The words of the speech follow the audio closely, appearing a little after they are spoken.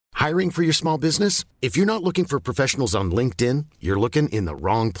Hiring for your small business? If you're not looking for professionals on LinkedIn, you're looking in the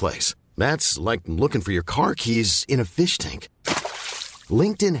wrong place. That's like looking for your car keys in a fish tank.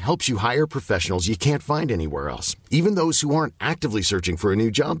 LinkedIn helps you hire professionals you can't find anywhere else, even those who aren't actively searching for a new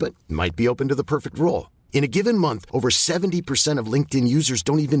job but might be open to the perfect role. In a given month, over 70% of LinkedIn users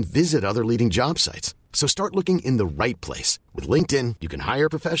don't even visit other leading job sites. So start looking in the right place. With LinkedIn, you can hire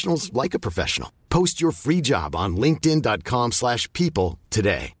professionals like a professional. Post your free job on linkedin.com/people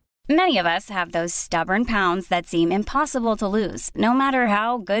today. Many of us have those stubborn pounds that seem impossible to lose, no matter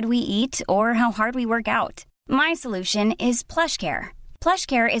how good we eat or how hard we work out. My solution is PlushCare.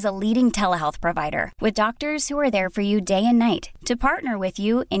 PlushCare is a leading telehealth provider with doctors who are there for you day and night to partner with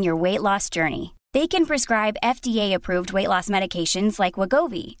you in your weight loss journey. They can prescribe FDA-approved weight loss medications like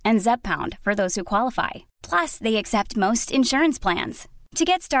Wegovy and Zepbound for those who qualify. Plus, they accept most insurance plans. To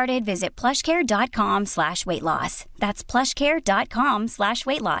get started, visit plushcare.com/weightloss. That's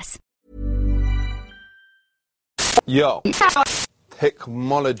plushcare.com/weightloss. Yo,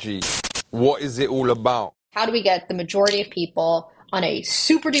 technology, what is it all about? How do we get the majority of people on a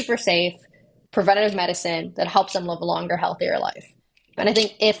super duper safe preventative medicine that helps them live a longer, healthier life? And I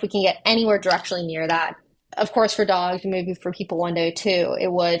think if we can get anywhere directionally near that, of course for dogs, maybe for people one day too,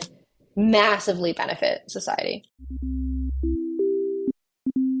 it would massively benefit society.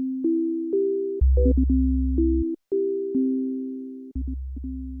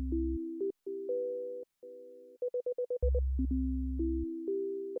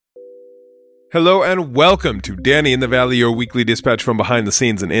 Hello and welcome to Danny in the Valley, your weekly dispatch from behind the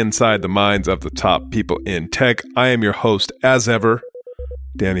scenes and inside the minds of the top people in tech. I am your host, as ever,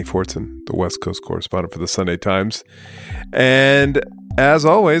 Danny Fortson, the West Coast correspondent for the Sunday Times. And as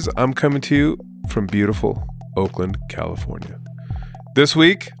always, I'm coming to you from beautiful Oakland, California. This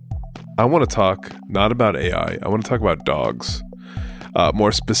week, I want to talk not about AI. I want to talk about dogs.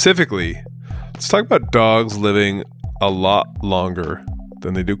 More specifically, let's talk about dogs living a lot longer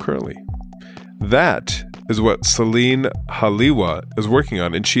than they do currently. That is what Celine Halioua is working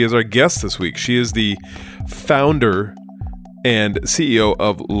on, and she is our guest this week. She is the founder and CEO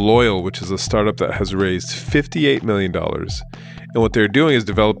of Loyal, which is a startup that has raised $58 million. And what they're doing is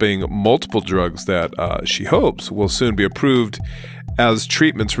developing multiple drugs that she hopes will soon be approved as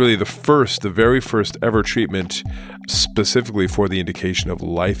treatments, really the very first ever treatment specifically for the indication of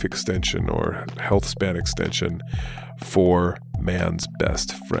life extension or health span extension for man's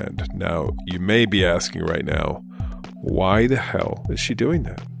best friend. Now, you may be asking right now, why the hell is she doing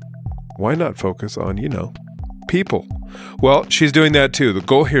that? Why not focus on, people? Well, she's doing that too. The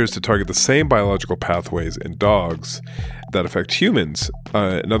goal here is to target the same biological pathways in dogs that affect humans.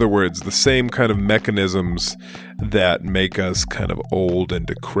 In other words, the same kind of mechanisms that make us kind of old and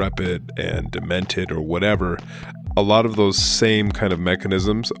decrepit and demented or whatever. A lot of those same kind of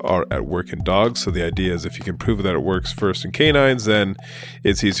mechanisms are at work in dogs. So the idea is if you can prove that it works first in canines, then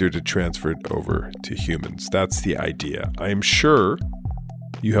it's easier to transfer it over to humans. That's the idea. I am sure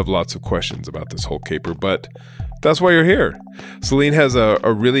you have lots of questions about this whole caper, but that's why you're here. Celine has a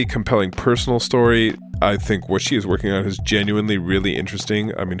really compelling personal story. I think what she is working on is genuinely really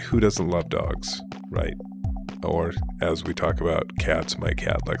interesting. I mean, who doesn't love dogs, right? Or as we talk about cats, my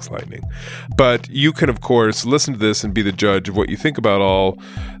cat likes lightning. But you can, of course, listen to this and be the judge of what you think about all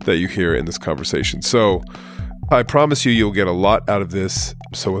that you hear in this conversation. So I promise you'll get a lot out of this.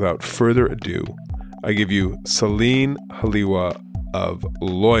 So without further ado, I give you Celine Halioua of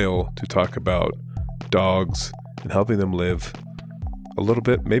Loyal to talk about dogs and helping them live a little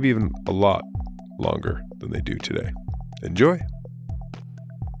bit, maybe even a lot longer than they do today. Enjoy.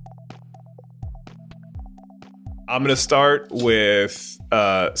 I'm going to start with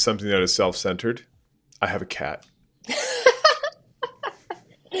something that is self-centered. I have a cat.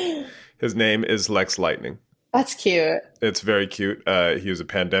 His name is Lex Lightning. That's cute. It's very cute. He was a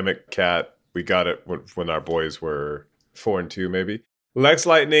pandemic cat. We got it when our boys were 4 and 2, maybe. Lex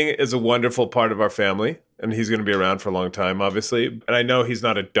Lightning is a wonderful part of our family, and he's going to be around for a long time, obviously. And I know he's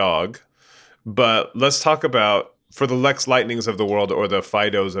not a dog, but let's talk about, for the Lex Lightnings of the world or the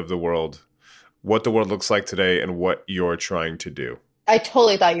Fidos of the world, what the world looks like today and what you're trying to do. I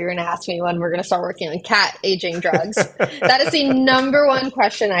totally thought you were going to ask me when we're going to start working on cat aging drugs. That is the number one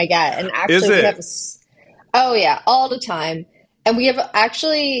question I get. And actually, is it? Oh yeah, all the time. And we have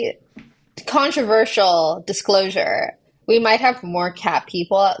actually controversial disclosure. We might have more cat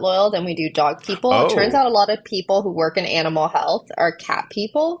people at Loyal than we do dog people. Oh. It turns out a lot of people who work in animal health are cat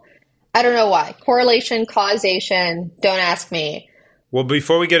people. I don't know why. Correlation, causation, don't ask me. Well,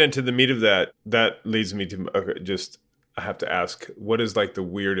 before we get into the meat of that leads me to I have to ask, what is like the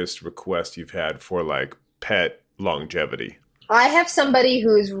weirdest request you've had for like pet longevity? I have somebody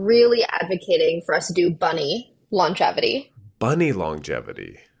who is really advocating for us to do bunny longevity. Bunny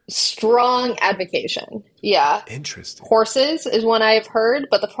longevity. Strong advocation. Yeah. Interesting. Horses is one I've heard,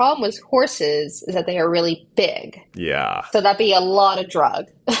 but the problem with horses is that they are really big. Yeah. So that'd be a lot of drug.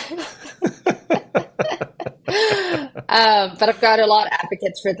 But I've got a lot of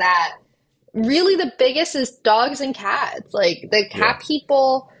advocates for that. Really, the biggest is dogs and cats. Like, the cat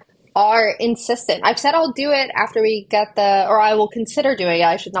people are insistent. I've said I'll do it after we get or I will consider doing it.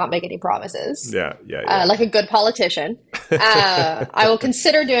 I should not make any promises. Yeah. Like a good politician. I will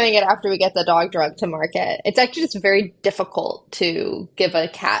consider doing it after we get the dog drug to market. It's actually just very difficult to give a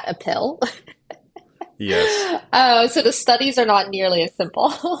cat a pill. Yes. So the studies are not nearly as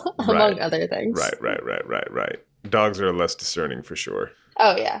simple, among other things. Right. Dogs are less discerning for sure.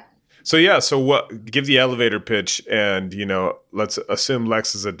 Oh, yeah. So what, give the elevator pitch and, let's assume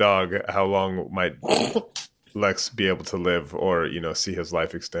Lex is a dog. How long might Lex be able to live or, see his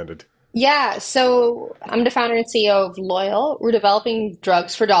life extended? Yeah. So I'm the founder and CEO of Loyal. We're developing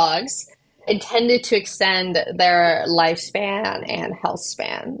drugs for dogs intended to extend their lifespan and health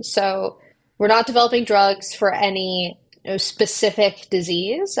span. So we're not developing drugs for any specific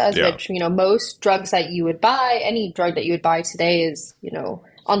disease, which, most drugs that you would buy, any drug that you would buy today is,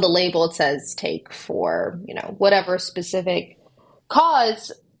 on the label, it says take for, whatever specific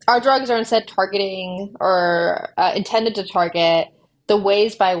cause. Our drugs are instead targeting or intended to target the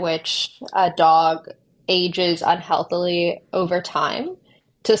ways by which a dog ages unhealthily over time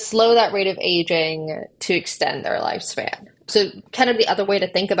to slow that rate of aging to extend their lifespan. So kind of the other way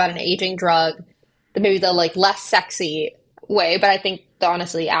to think about an aging drug, maybe the less sexy way, but I think the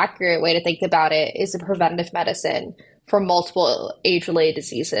honestly accurate way to think about it is a preventative medicine for multiple age-related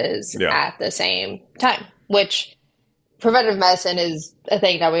diseases at the same time, which preventative medicine is a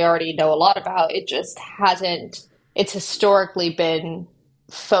thing that we already know a lot about. It just it's historically been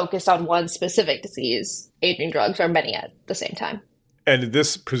focused on one specific disease. Aging drugs are many at the same time. And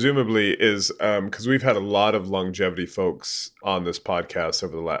this presumably is because we've had a lot of longevity folks on this podcast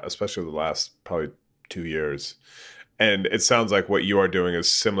especially the last probably 2 years. And it sounds like what you are doing is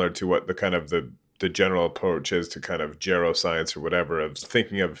similar to what the kind of the general approach is to kind of geroscience or whatever, of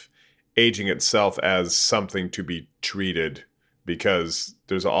thinking of aging itself as something to be treated because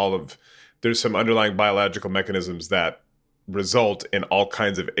there's some underlying biological mechanisms that result in all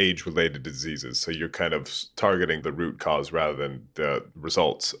kinds of age-related diseases. So you're kind of targeting the root cause rather than the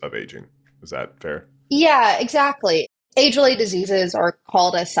results of aging. Is that fair? Yeah, exactly. Age-related diseases are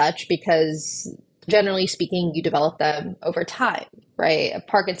called as such because, generally speaking, you develop them over time, right?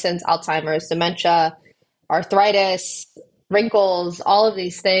 Parkinson's, Alzheimer's, dementia, arthritis, wrinkles, all of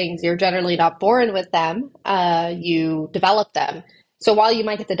these things, you're generally not born with them. You develop them. So while you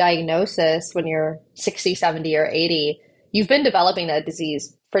might get the diagnosis when you're 60, 70, or 80, you've been developing that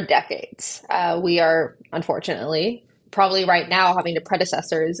disease for decades. We are, unfortunately, probably right now having the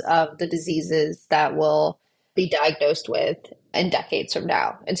predecessors of the diseases that will be diagnosed with in decades from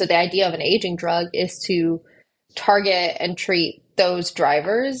now. And so the idea of an aging drug is to target and treat those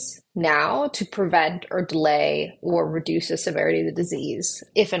drivers now to prevent or delay or reduce the severity of the disease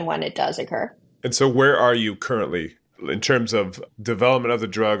if and when it does occur. And so where are you currently in terms of development of the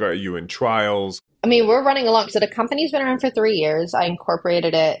drug? Are you in trials? I mean, we're running along. So the company's been around for 3 years. I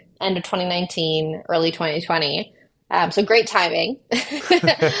incorporated it end of 2019, early 2020. So great timing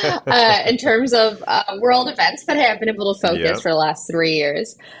in terms of world events that I have been able to focus for the last 3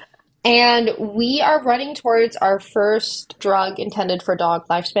 years. And we are running towards our first drug intended for dog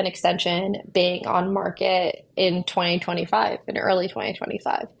lifespan extension being on market in 2025, in early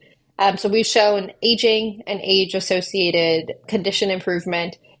 2025. So we've shown aging and age-associated condition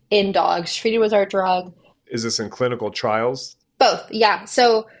improvement in dogs treated with our drug. Is this in clinical trials? Both, yeah.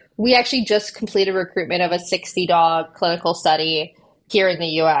 So we actually just completed recruitment of a 60-dog clinical study here in the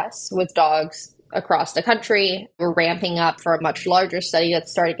U.S. with dogs across the country. We're ramping up for a much larger study that's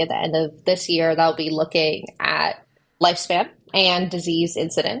starting at the end of this year that'll be looking at lifespan and disease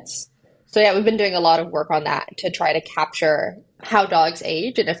incidence. So yeah, we've been doing a lot of work on that to try to capture how dogs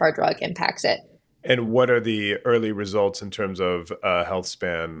age and if our drug impacts it. And what are the early results in terms of health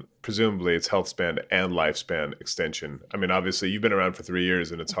span? Presumably it's health span and lifespan extension. I mean, obviously you've been around for 3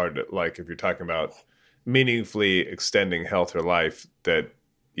 years and it's hard to, if you're talking about meaningfully extending health or life, that,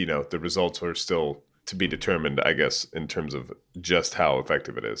 the results are still to be determined, I guess, in terms of just how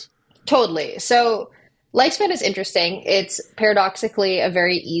effective it is. Totally. So lifespan is interesting. It's paradoxically a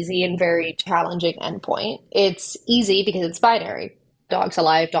very easy and very challenging endpoint. It's easy because it's binary. Dog's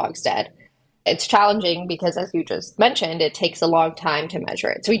alive, dog's dead. It's challenging because, as you just mentioned, it takes a long time to measure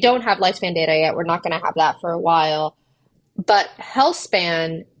it. So we don't have lifespan data yet. We're not going to have that for a while. But health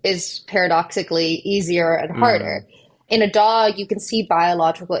span is paradoxically easier and harder. In a dog, you can see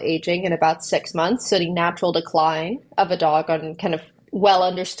biological aging in about 6 months, so the natural decline of a dog on kind of well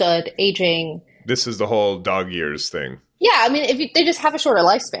understood aging. This is the whole dog years thing. Yeah, I mean, they just have a shorter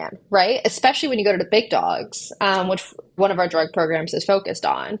lifespan, right? Especially when you go to the big dogs, which one of our drug programs is focused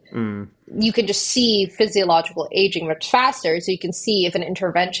on. You can just see physiological aging much faster, so you can see if an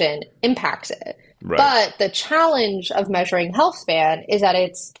intervention impacts it. Right. But the challenge of measuring health span is that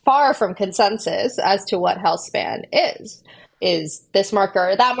it's far from consensus as to what health span is. Is this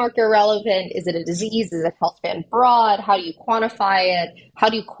marker or that marker relevant? Is it a disease? Is it health span broad? How do you quantify it? How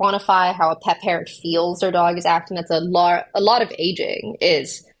do you quantify how a pet parent feels their dog is acting? That's a lot of aging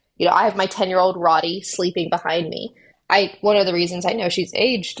is, I have my 10-year-old Roddy sleeping behind me. One of the reasons I know she's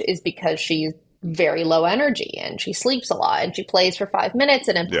aged is because she's very low energy and she sleeps a lot and she plays for 5 minutes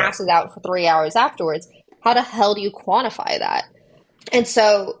and then passes out for 3 hours afterwards. How the hell do you quantify that? And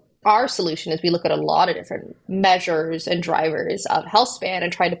so our solution is we look at a lot of different measures and drivers of health span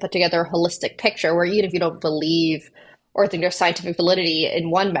and try to put together a holistic picture where even if you don't believe or think there's scientific validity in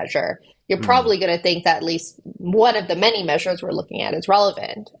one measure, you're probably going to think that at least one of the many measures we're looking at is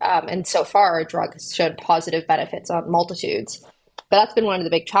relevant. And so far, our drug has shown positive benefits on multitudes. But that's been one of the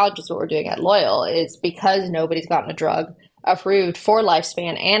big challenges what we're doing at Loyal is because nobody's gotten a drug approved for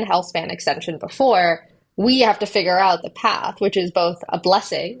lifespan and health span extension before, we have to figure out the path, which is both a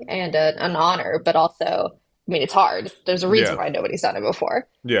blessing and an honor, but also, I mean, it's hard. There's a reason why nobody's done it before.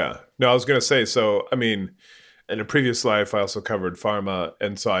 Yeah. No, I was going to say, so, I mean, in a previous life, I also covered pharma,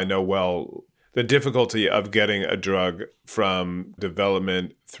 and so I know well the difficulty of getting a drug from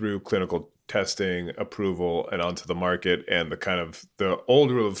development through clinical testing, approval, and onto the market. And the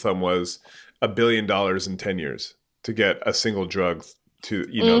old rule of thumb was $1 billion in 10 years to get a single drug to,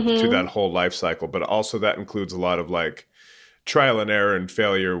 to that whole life cycle. But also that includes a lot of like trial and error and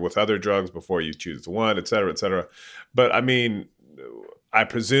failure with other drugs before you choose one, et cetera, et cetera. But I mean, I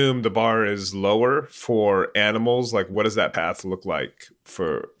presume the bar is lower for animals. Like, what does that path look like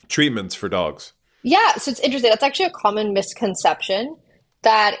for treatments for dogs? Yeah, so it's interesting. That's actually a common misconception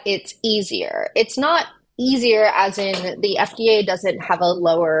that it's easier. It's not easier as in the FDA doesn't have a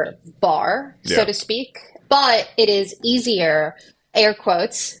lower bar, so to speak, but it is easier, air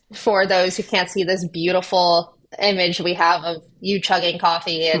quotes, for those who can't see this beautiful image we have of you chugging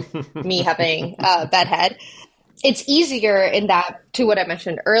coffee and me having a bedhead. It's easier in that, to what I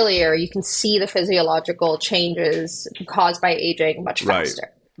mentioned earlier, you can see the physiological changes caused by aging much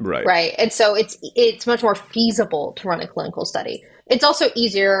faster. Right. And so it's much more feasible to run a clinical study. It's also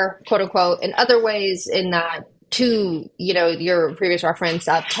easier, quote unquote, in other ways in that your previous reference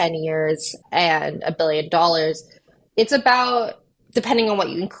of 10 years and $1 billion. It's about, depending on what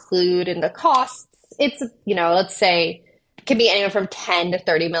you include in the costs, it's, let's say it can be anywhere from $10 to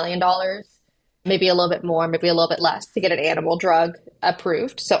 $30 million, maybe a little bit more, maybe a little bit less to get an animal drug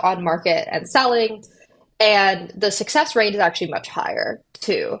approved. So on market and selling. And the success rate is actually much higher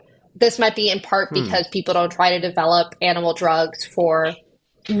too. This might be in part because people don't try to develop animal drugs for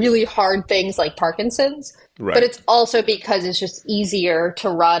really hard things like Parkinson's, but it's also because it's just easier to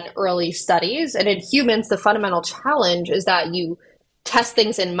run early studies. And in humans, the fundamental challenge is that you test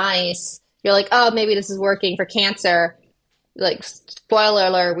things in mice. You're like, oh, maybe this is working for cancer. Like, spoiler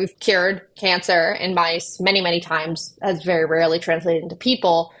alert, we've cured cancer in mice many, many times, has very rarely translated into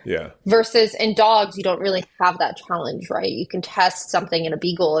people. Yeah. Versus in dogs, you don't really have that challenge, right? You can test something in a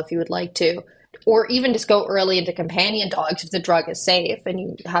beagle if you would like to, or even just go early into companion dogs if the drug is safe and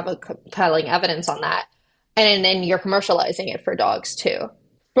you have a compelling evidence on that. And then you're commercializing it for dogs too.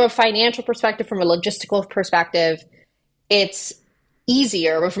 From a financial perspective, from a logistical perspective, it's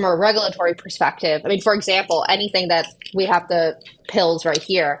easier, but from a regulatory perspective, I mean, for example, anything that we have the pills right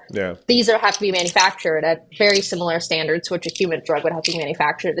here, these have to be manufactured at very similar standards to which a human drug would have to be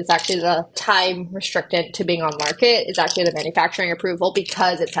manufactured. It's actually the time restricted to being on market is actually the manufacturing approval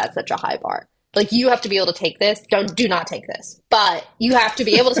because it's at such a high bar. Like, you have to be able to take this. Do not take this, but you have to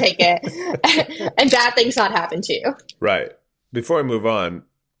be able to take it and bad things not happen to you. Right. Before I move on,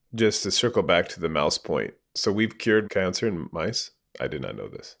 just to circle back to the mouse point. So we've cured cancer in mice? I did not know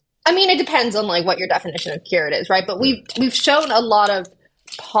this. I mean, it depends on like what your definition of cured is, right? But we've shown a lot of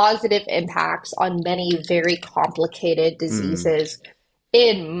positive impacts on many very complicated diseases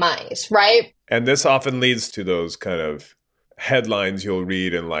in mice, right? And this often leads to those kind of headlines you'll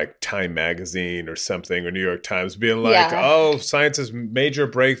read in like Time magazine or something, or New York Times, being like, "Oh, science's major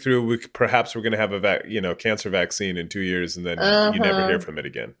breakthrough. Perhaps we're going to have a cancer vaccine in 2 years," and then you never hear from it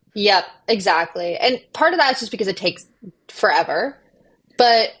again. Yep, exactly. And part of that is just because it takes forever.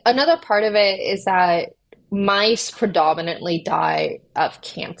 But another part of it is that mice predominantly die of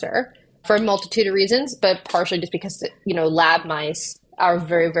cancer for a multitude of reasons, but partially just because, lab mice are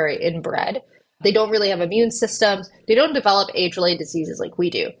very, very inbred. They don't really have immune systems. They don't develop age-related diseases like we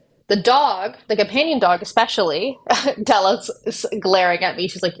do. The dog, the companion dog especially, Della's glaring at me.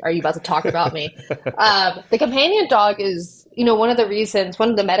 She's like, are you about to talk about me? The companion dog is, one of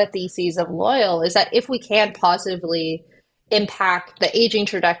the meta-theses of Loyal is that if we can positively impact the aging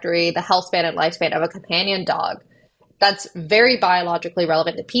trajectory, the health span and lifespan of a companion dog, that's very biologically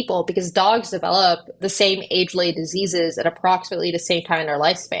relevant to people because dogs develop the same age-related diseases at approximately the same time in their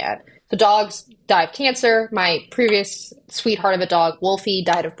lifespan. So dogs die of cancer. My previous sweetheart of a dog, Wolfie,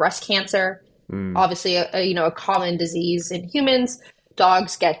 died of breast cancer. Obviously, a common disease in humans.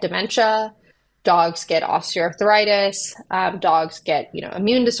 Dogs get dementia. Dogs get osteoarthritis. Dogs get,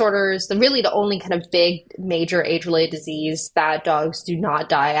 immune disorders. The only kind of big major age-related disease that dogs do not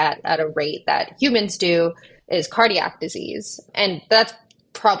die at a rate that humans do is cardiac disease. And that's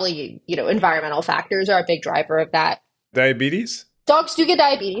probably, environmental factors are a big driver of that. Diabetes? Dogs do get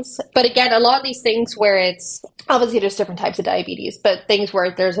diabetes, but again, a lot of these things where it's obviously there's different types of diabetes, but things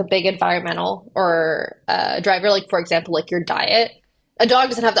where there's a big environmental or driver, like for example, like your diet, a dog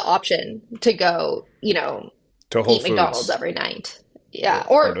doesn't have the option to go, to Whole eat Foods. McDonald's every night. Yeah,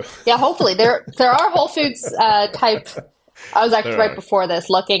 hopefully there are Whole Foods type. I was actually right before this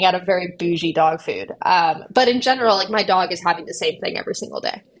looking at a very bougie dog food, but in general, like my dog is having the same thing every single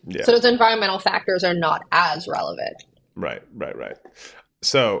day. Yeah. So those environmental factors are not as relevant. Right.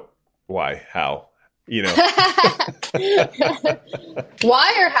 So why? How?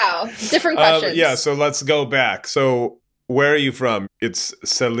 Why or how? Different questions. Yeah, so let's go back. So where are you from? It's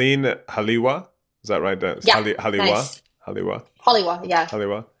Celine Halioua. Is that right? Yeah. Halioua? Nice. Halioua, yeah.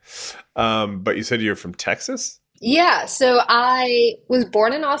 Halioua. But you said you're from Texas? Yeah, so I was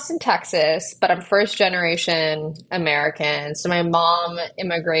born in Austin, Texas, but I'm first generation American. So my mom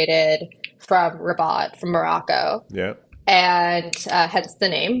immigrated from Rabat, from Morocco. Yeah. And hence the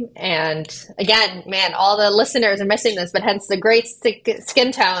name. And again, man, all the listeners are missing this, but hence the great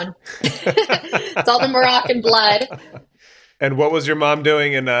skin tone. It's all the Moroccan blood. And what was your mom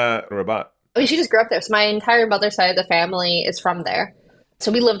doing in Rabat? I mean, she just grew up there. So my entire mother's side of the family is from there.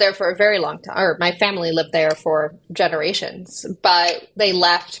 So we lived there for a very long time, or my family lived there for generations, but they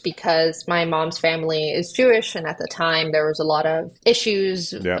left because my mom's family is Jewish. And at the time there was a lot of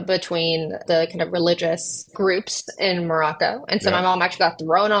issues between the kind of religious groups in Morocco. And so my mom actually got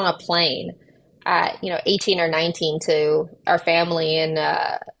thrown on a plane at, 18 or 19 to our family in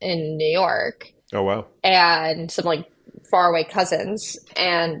New York. Oh, wow. And some like faraway cousins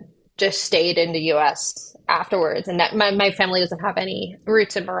and just stayed in the U.S. afterwards, and that my family doesn't have any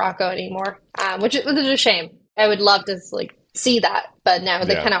roots in Morocco anymore, which is a shame. I would love to see that, but now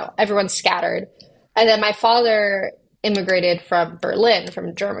they kind of everyone's scattered. And then my father immigrated from Berlin,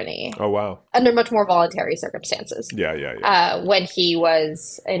 from Germany. Oh wow! Under much more voluntary circumstances. Yeah. When he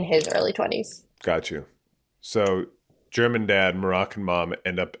was in his early 20s. Got you. So German dad, Moroccan mom,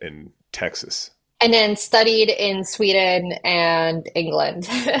 end up in Texas, and then studied in Sweden and England.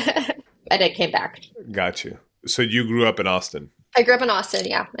 And then came back. Got you. So you grew up in Austin? I grew up in Austin,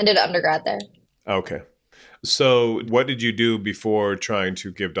 yeah. And did undergrad there. Okay. So what did you do before trying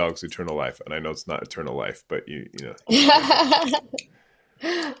to give dogs eternal life? And I know it's not eternal life, but you know.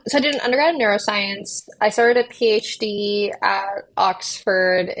 So I did an undergrad in neuroscience. I started a PhD at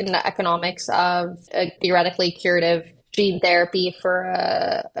Oxford in the economics of a theoretically curative gene therapy for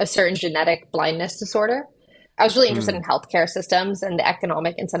a certain genetic blindness disorder. I was really interested in healthcare systems and the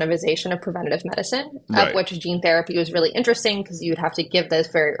economic incentivization of preventative medicine, of which gene therapy was really interesting because you'd have to give this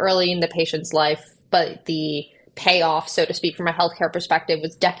very early in the patient's life. But the payoff, so to speak, from a healthcare perspective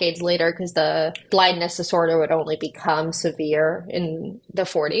was decades later because the blindness disorder would only become severe in the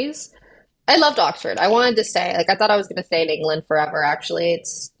 40s. I loved Oxford. I wanted to stay. I thought I was going to stay in England forever, actually.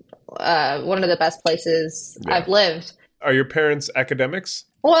 It's one of the best places I've lived. Are your parents academics?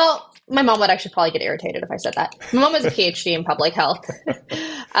 Well, my mom would actually probably get irritated if I said that. My mom has a PhD in public health,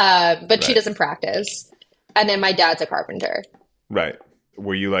 but she doesn't practice. And then my dad's a carpenter. Right.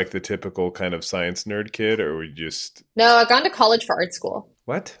 Were you like the typical kind of science nerd kid, or were you just... No, I've gone to college for art school.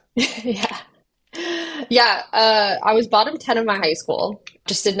 What? Yeah. I was bottom 10 of my high school.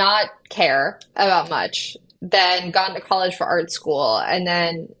 Just did not care about much. Then gone to college for art school. And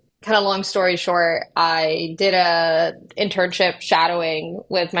then... kind of long story short, I did a internship shadowing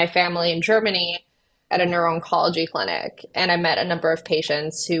with my family in Germany at a neuro-oncology clinic. And I met a number of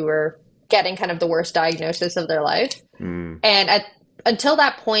patients who were getting kind of the worst diagnosis of their life. And until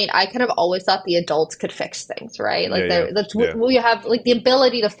that point, I kind of always thought the adults could fix things, right? Like we have like the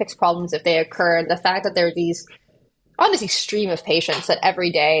ability to fix problems if they occur. And the fact that there are these honestly stream of patients that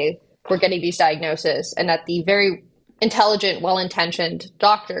every day we're getting these diagnoses, and that the very intelligent, well-intentioned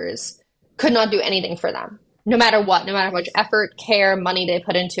doctors could not do anything for them. No matter what, no matter how much effort, care, money they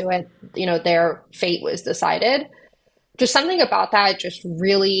put into it, you know, their fate was decided. Just something about that just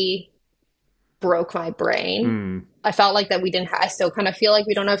really broke my brain. I felt like that I still kind of feel like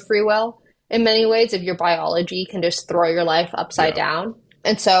we don't have free will in many ways if your biology can just throw your life upside down.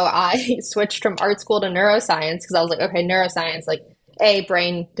 And so I switched from art school to neuroscience because I was like, okay, neuroscience, like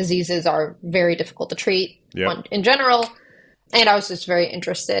brain diseases are very difficult to treat in general. And I was just very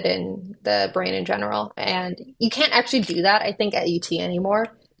interested in the brain in general. And you can't actually do that, I think, at UT anymore,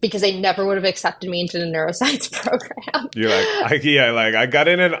 because they never would have accepted me into the neuroscience program. You're like, I got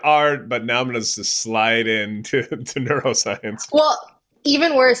in art, but now I'm going to slide into neuroscience. Well,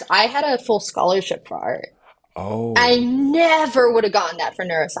 even worse, I had a full scholarship for art. Oh. I never would have gotten that for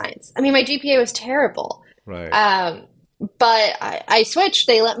neuroscience. I mean, my GPA was terrible. Right. But I switched.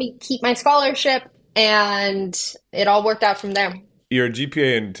 They let me keep my scholarship, and it all worked out from there. Your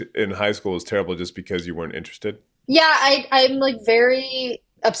GPA in high school was terrible just because you weren't interested? Yeah, I'm like very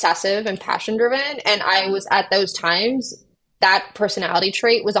obsessive and passion driven. And I was at those times, that personality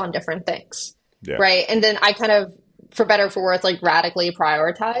trait was on different things. Yeah. Right. And then I kind of, for better or for worse, like radically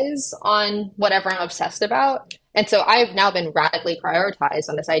prioritize on whatever I'm obsessed about. And so I've now been radically prioritized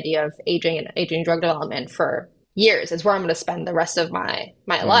on this idea of aging and aging drug development for years. It's where I'm going to spend the rest of my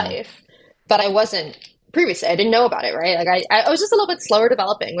life. But I wasn't previously. I didn't know about it, right? Like I was just a little bit slower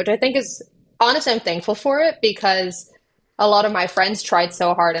developing, which I think is, honestly, I'm thankful for it, because a lot of my friends tried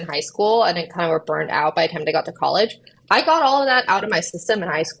so hard in high school and then kind of were burned out by the time they got to college. I got all of that out of my system in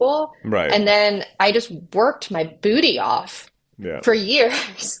high school. Right. And then I just worked my booty off for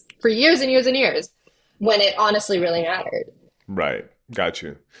years, and years and years, when it honestly really mattered. Right. Got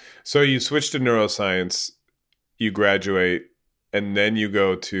you. So you switch to neuroscience, you graduate, and then you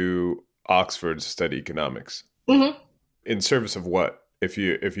go to Oxford to study economics. Mm-hmm. In service of what? If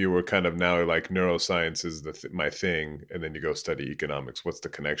you were kind of now like neuroscience is my thing, and then you go study economics, what's the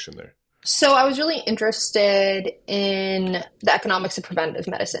connection there? So I was really interested in the economics of preventative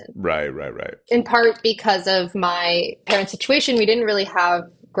medicine. Right. In part because of my parents' situation, we didn't really have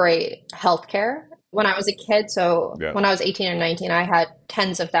great healthcare when I was a kid. So when I was 18 or 19, I had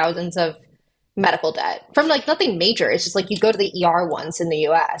tens of thousands of medical debt from like nothing major. It's just like you go to the ER once in the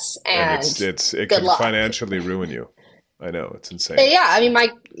US and it can financially ruin you. I know, it's insane. Yeah, I mean,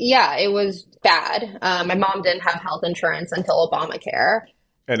 it was bad. My mom didn't have health insurance until Obamacare.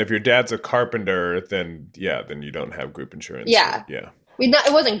 And if your dad's a carpenter, then you don't have group insurance. Yeah. Yeah.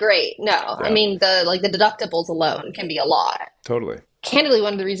 It wasn't great. No. Yeah. I mean, the deductibles alone can be a lot. Totally. Candidly,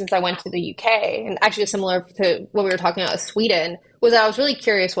 one of the reasons I went to the UK, and actually similar to what we were talking about with Sweden, was that I was really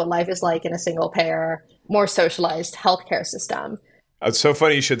curious what life is like in a single payer, more socialized healthcare system. It's so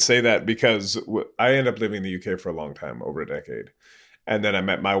funny you should say that, because I ended up living in the UK for a long time, over a decade. And then I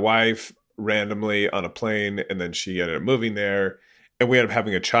met my wife randomly on a plane, and then she ended up moving there. And we ended up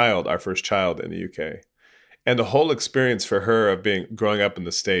having our first child in the UK. And the whole experience for her of growing up in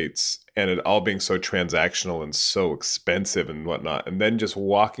the States and it all being so transactional and so expensive and whatnot, and then just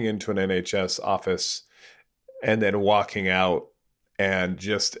walking into an NHS office and then walking out and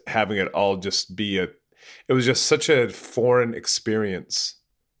just having it all just be it was just such a foreign experience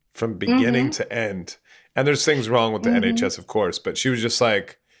from beginning to end. And there's things wrong with the NHS, of course, but she was just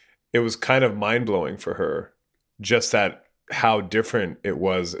like, it was kind of mind-blowing for her, just that how different it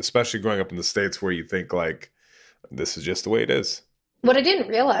was, especially growing up in the States where you think like, this is just the way it is. What I didn't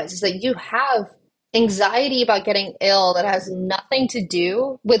realize is that you have anxiety about getting ill that has nothing to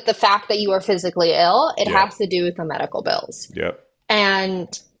do with the fact that you are physically ill. It has to do with the medical bills. Yep.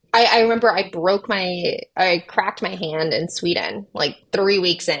 And I remember I cracked my hand in Sweden like 3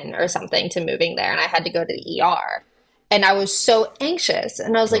 weeks in or something to moving there, and I had to go to the ER. And I was so anxious.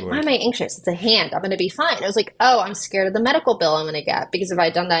 And I was like, why am I anxious? It's a hand. I'm going to be fine. I was like, oh, I'm scared of the medical bill I'm going to get. Because if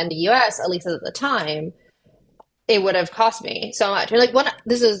I'd done that in the US, at least at the time, it would have cost me so much. And like,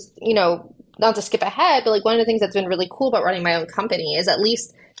 this is, not to skip ahead, but like one of the things that's been really cool about running my own company is at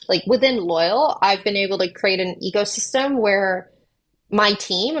least like within Loyal, I've been able to create an ecosystem where my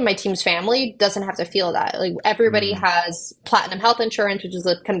team and my team's family doesn't have to feel that. Like everybody has platinum health insurance, which is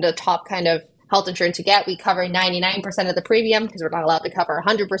kind of the top kind of health insurance to get. We cover 99% of the premium because we're not allowed to cover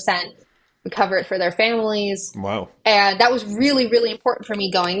 100%. We cover it for their families. Wow. And that was really, really important for me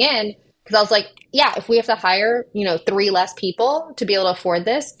going in, because I was like, yeah, if we have to hire, 3 less people to be able to afford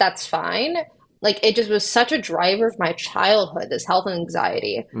this, that's fine. Like, it just was such a driver of my childhood, this health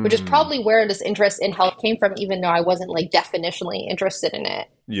anxiety, which is probably where this interest in health came from, even though I wasn't like definitionally interested in it.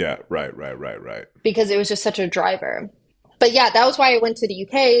 Yeah, right. Because it was just such a driver. But yeah, that was why I went to the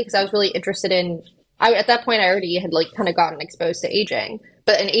UK, because I was really interested in, at that point I already had like kind of gotten exposed to aging.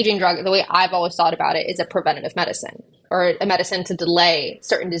 But an aging drug, the way I've always thought about it, is a preventative medicine, or a medicine to delay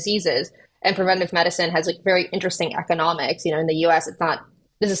certain diseases. And preventative medicine has like very interesting economics. You know, in the US,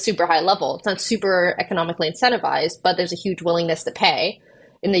 this is super high level. It's not super economically incentivized, but there's a huge willingness to pay.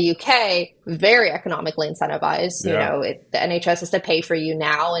 In the UK, very economically incentivized. Yeah. You know, the NHS has to pay for you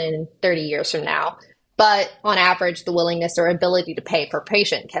now and in 30 years from now. But on average, the willingness or ability to pay per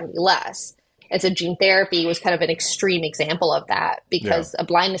patient can be less. And so gene therapy was kind of an extreme example of that, because a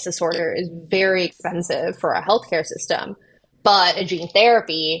blindness disorder is very expensive for a healthcare system. But a gene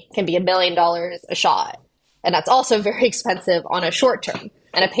therapy can be $1 million a shot. And that's also very expensive on a short term.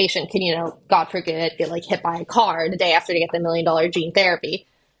 And a patient can, you know, God forbid, get like hit by a car the day after they get the $1 million gene therapy.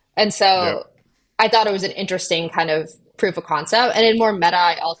 And so I thought it was an interesting kind of proof of concept. And in more meta,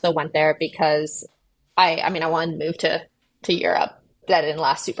 I also went there because I wanted to move to Europe. That didn't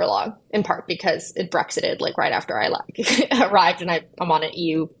last super long, in part because it Brexited like right after I arrived, and I'm on an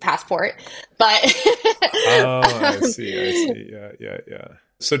EU passport. But I see. Yeah.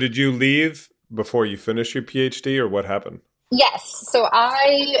 So did you leave before you finished your PhD, or what happened? Yes. So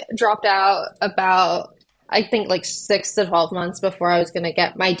I dropped out about, I think, like 6 to 12 months before I was going to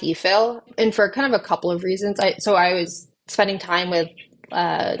get my DPhil, and for kind of a couple of reasons. I was spending time with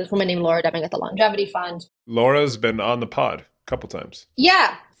this woman named Laura Deming at the Longevity Fund. Laura's been on the pod a couple times.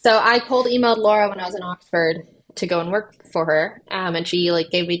 Yeah. So I cold emailed Laura when I was in Oxford to go and work for her. And she like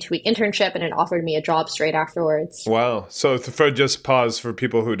gave me a 2-week internship and then offered me a job straight afterwards. Wow. So for just pause for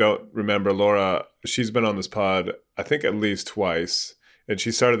people who don't remember, Laura, she's been on this pod, I think at least twice. And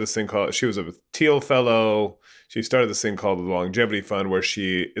she started this thing called, she was a Teal Fellow. She started this thing called the Longevity Fund, where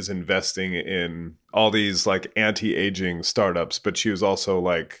she is investing in all these like anti-aging startups. But she was also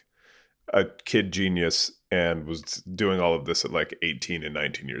like a kid genius and was doing all of this at like 18 and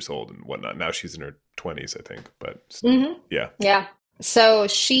 19 years old and whatnot. Now she's in her 20s, I think. But yeah. Yeah. So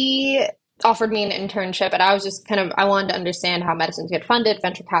she offered me an internship, and I was just I wanted to understand how medicines get funded.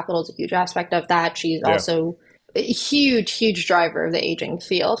 Venture capital is a huge aspect of that. She's also a huge, huge driver of the aging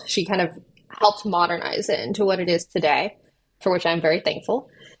field. She kind of helped modernize it into what it is today, for which I'm very thankful.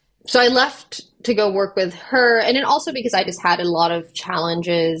 So I left to go work with her. And then also because I just had a lot of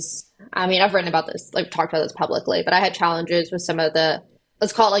challenges. I mean, I've written about this, like talked about this publicly, but I had challenges with some of the,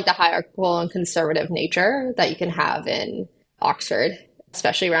 let's call it like the hierarchical and conservative nature that you can have in Oxford,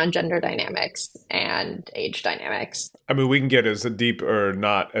 especially around gender dynamics and age dynamics. I mean, we can get as deep or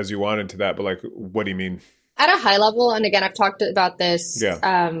not as you want into that, but like, what do you mean? At a high level, and again, I've talked about this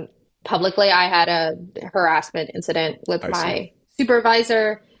publicly, I had a harassment incident with my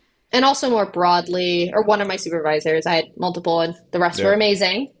supervisor, and also more broadly, or one of my supervisors. I had multiple, and the rest were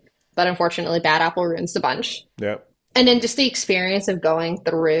amazing. But unfortunately, bad apple ruins the bunch. Yeah. And then just the experience of going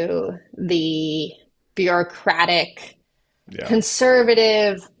through the bureaucratic,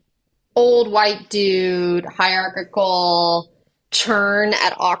 conservative, old white dude, hierarchical churn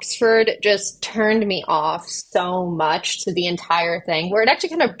at Oxford just turned me off so much to the entire thing, where it actually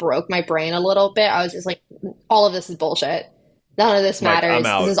kind of broke my brain a little bit. I was just like, all of this is bullshit. None of this matters. I'm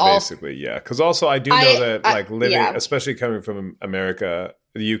out, this is basically, yeah. Because also I do know that like living, especially coming from America,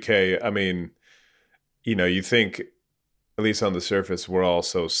 the UK, I mean, you know, you think, at least on the surface, we're all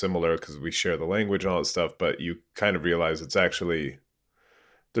so similar because we share the language and all that stuff, but you kind of realize it's actually,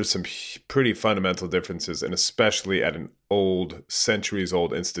 there's some pretty fundamental differences, and especially at an old,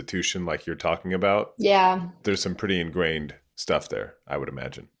 centuries-old institution like you're talking about. Yeah. There's some pretty ingrained stuff there, I would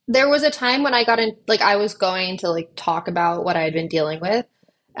imagine. There was a time when I got in, like, I was going to, like, talk about what I had been dealing with,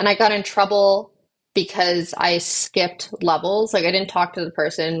 and I got in trouble because I skipped levels. Like, I didn't talk to the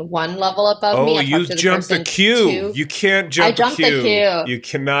person one level above me. Oh, you jumped the queue. You can't jump the queue. You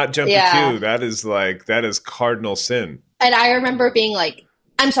cannot jump the queue. That is cardinal sin. And I remember being like,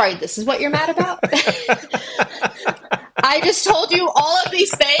 I'm sorry, this is what you're mad about? I just told you all of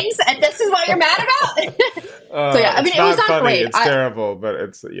these things, and this is what you're mad about? So yeah, I mean, it was not funny. Great. It's terrible, but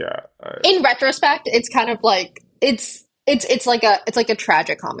it's, in retrospect, it's kind of like, it's like a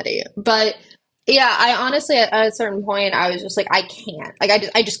tragic comedy. But yeah, I honestly, at a certain point, I was just like, I can't.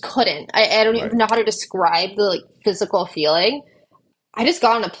 Like, I just couldn't. I don't even know how to describe the like physical feeling. I just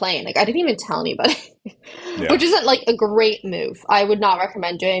got on a plane. Like, I didn't even tell anybody, which isn't like a great move. I would not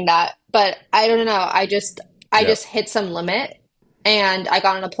recommend doing that. But I don't know. I just hit some limit, and I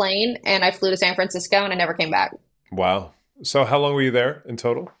got on a plane, and I flew to San Francisco, and I never came back. Wow. So how long were you there in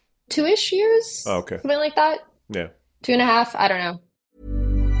total? 2-ish years. Oh, okay. Something like that. Yeah. 2.5. I don't know.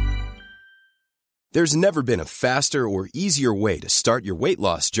 There's never been a faster or easier way to start your weight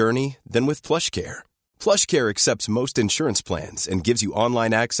loss journey than with PlushCare. PlushCare accepts most insurance plans and gives you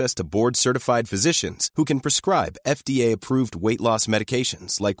online access to board-certified physicians who can prescribe FDA-approved weight loss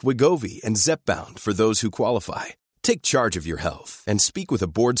medications like Wegovy and Zepbound for those who qualify. Take charge of your health and speak with a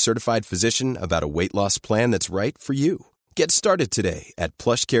board-certified physician about a weight loss plan that's right for you. Get started today at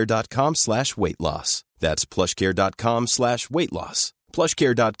plushcare.com/weight-loss. That's plushcare.com/weight-loss.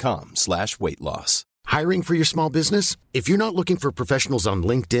 plushcare.com/weight-loss. Hiring for your small business? If you're not looking for professionals on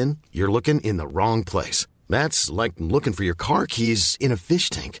LinkedIn, you're looking in the wrong place. That's like looking for your car keys in a fish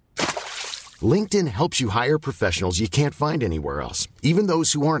tank. LinkedIn helps you hire professionals you can't find anywhere else, even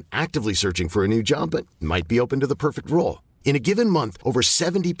those who aren't actively searching for a new job but might be open to the perfect role. In a given month, over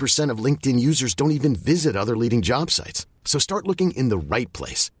 70% of LinkedIn users don't even visit other leading job sites. So start looking in the right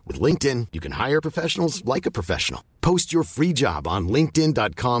place. With LinkedIn, you can hire professionals like a professional. Post your free job on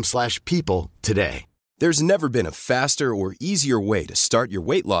linkedin.com/people today. There's never been a faster or easier way to start your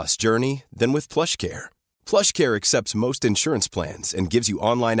weight loss journey than with PlushCare. PlushCare accepts most insurance plans and gives you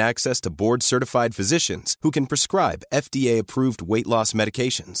online access to board-certified physicians who can prescribe FDA-approved weight loss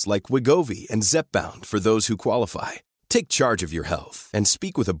medications like Wegovy and Zepbound for those who qualify. Take charge of your health and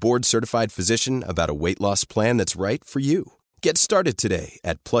speak with a board-certified physician about a weight loss plan that's right for you. Get started today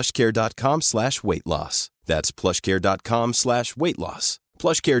at plushcare.com/weight-loss. That's plushcare.com/weight-loss.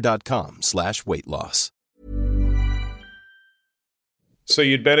 plushcare.com/weight-loss. So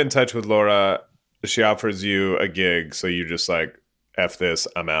you'd been in touch with Laura. She offers you a gig. So you just like, F this,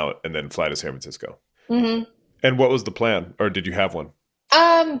 I'm out, and then fly to San Francisco. Mm-hmm. And what was the plan? Or did you have one?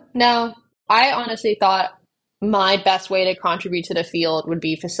 No. I honestly thought my best way to contribute to the field would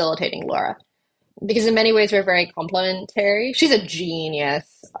be facilitating Laura. Because in many ways, we're very complementary. She's a genius,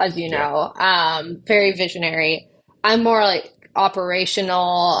 as you know, very visionary. I'm more like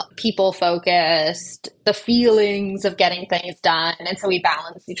operational, people-focused, the feelings of getting things done. And so we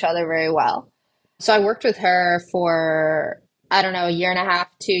balance each other very well. So I worked with her for, I don't know, 1.5 years,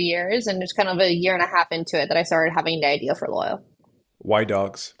 2 years. And just kind of 1.5 years into it that I started having the idea for Loyal. Why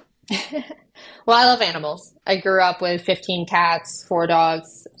dogs? Well, I love animals. I grew up with 15 cats, 4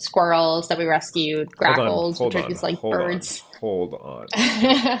 dogs, squirrels that we rescued, grackles, which are these like birds. Hold on.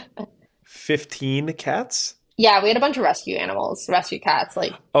 15 cats? Yeah, we had a bunch of rescue animals, rescue cats.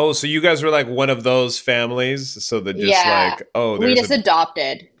 Like, oh, so you guys were like one of those families? So that just like, oh, we just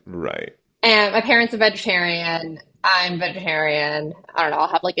adopted. Right. And my parents are vegetarian. I'm vegetarian. I don't know. I'll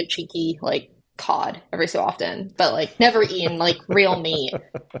have like a cheeky like cod every so often, but like never eaten like real meat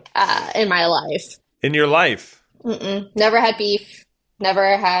in my life. In your life? Never had beef.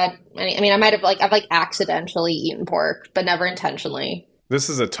 Never had any. I mean, I've accidentally eaten pork, but never intentionally. This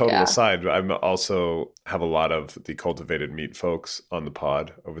is a total aside, but I also have a lot of the cultivated meat folks on the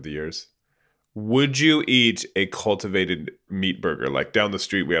pod over the years. Would you eat a cultivated meat burger? Like down the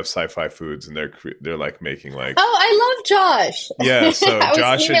street, we have Sci-Fi Foods, and they're like making like. Oh, I love Josh. Yeah, so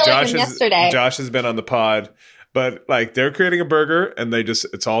Josh has been on the pod, but like they're creating a burger, and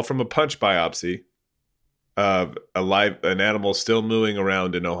it's all from a punch biopsy of an animal still mooing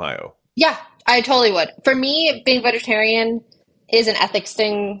around in Ohio. Yeah, I totally would. For me, being vegetarian is an ethics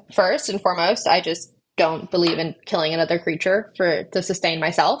thing first and foremost. I just don't believe in killing another creature to sustain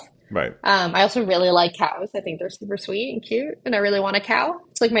myself. Right. I also really like cows. I think they're super sweet and cute, and I really want a cow.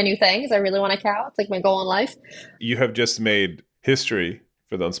 It's like my new thing is I really want a cow. It's like my goal in life. You have just made history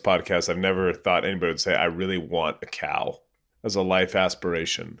for this podcast. I've never thought anybody would say, I really want a cow as a life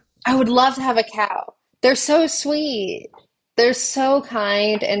aspiration. I would love to have a cow. They're so sweet. They're so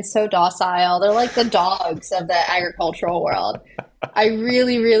kind and so docile. They're like the dogs of the agricultural world. I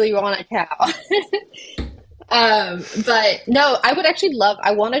really, really want a cow. But no, I would actually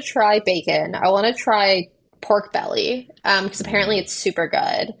I want to try bacon. I want to try pork belly because apparently it's super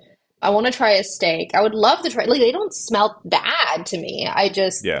good. I want to try a steak. I would love to try. Like they don't smell bad to me. I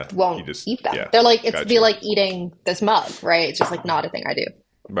just won't eat them. Yeah, they're like it'd be like eating this mug, right? It's just like not a thing I do.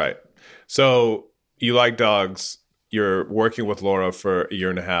 Right. So you like dogs. You're working with Laura for 1.5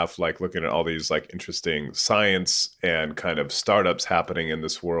 years, like looking at all these like interesting science and kind of startups happening in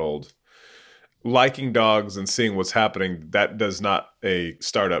this world. Liking dogs and seeing what's happening, that does not a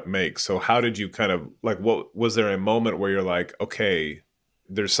startup make. So how did you kind of like, what was there a moment where you're like, okay,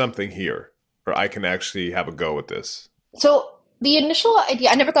 there's something here, or I can actually have a go at this? So the initial idea,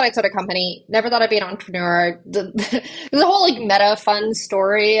 I never thought I'd start a company, never thought I'd be an entrepreneur. The whole like meta fun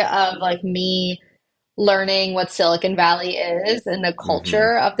story of like me learning what Silicon Valley is and the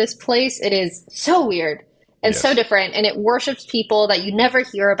culture of this place. It is so weird. and so different. And it worships people that you never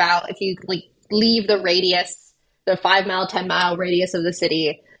hear about if you like leave the radius, the 5 mile, 10 mile radius of the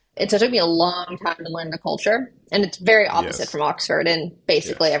city. It took me a long time to learn the culture. And it's very opposite from Oxford in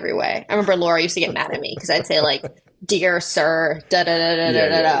basically every way. I remember Laura used to get mad at me because I'd say like, dear sir, da da da da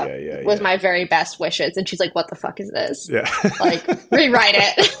da da was my very best wishes. And she's like, what the fuck is this? Yeah. Like, rewrite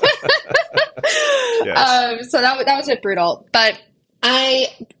it. So that was a bit brutal. But I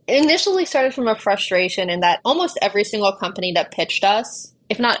initially started from a frustration in that almost every single company that pitched us,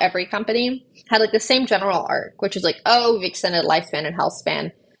 if not every company, had like the same general arc, which is like, oh, we've extended lifespan and health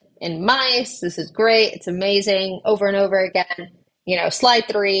span in mice. This is great. It's amazing. Over and over again. You know, slide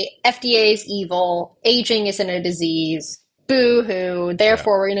 3, FDA is evil. Aging isn't a disease. Boo-hoo.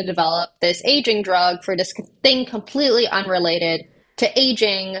 Therefore, we're going to develop this aging drug for this thing completely unrelated to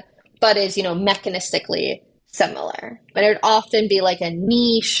aging, but is, you know, mechanistically similar. But it would often be like a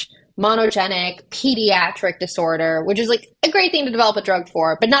niche, monogenic, pediatric disorder, which is like a great thing to develop a drug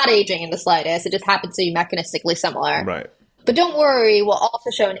for, but not aging in the slightest. It just happens to be mechanistically similar. Right. But don't worry, we'll also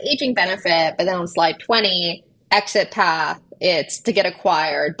show an aging benefit, but then on slide 20, exit path, it's to get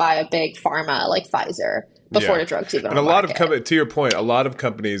acquired by a big pharma like Pfizer before the drug's even on the market. And a lot of, to your point, a lot of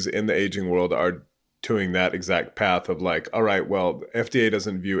companies in the aging world are doing that exact path of like, all right, well, FDA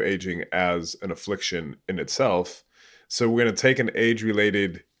doesn't view aging as an affliction in itself. So we're going to take an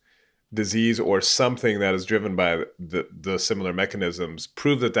age-related disease or something that is driven by the similar mechanisms,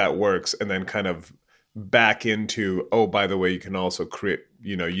 prove that works, and then kind of back into, oh, by the way, you can also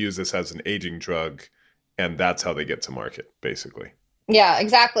use this as an aging drug, and that's how they get to market, basically. Yeah,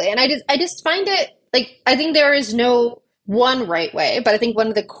 exactly. And I just find it like, I think there is no one right way, but I think one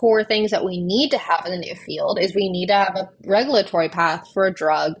of the core things that we need to have in the new field is we need to have a regulatory path for a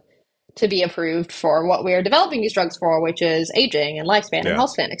drug to be approved for what we are developing these drugs for, which is aging and lifespan and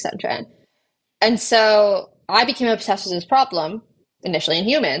health span extension. And so I became obsessed with this problem initially in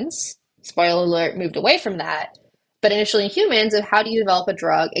humans. Spoiler alert, moved away from that. But initially in humans, of how do you develop a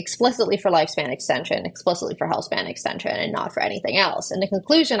drug explicitly for lifespan extension, explicitly for health span extension, and not for anything else? And the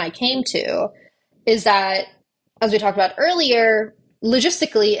conclusion I came to is that, as we talked about earlier,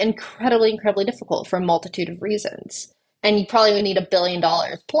 logistically incredibly, incredibly difficult for a multitude of reasons. And you probably would need $1 billion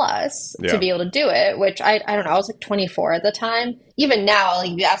plus to be able to do it, which I don't know, I was like 24 at the time. Even now,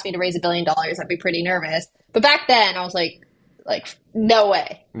 like, if you asked me to raise $1 billion, I'd be pretty nervous. But back then I was like, no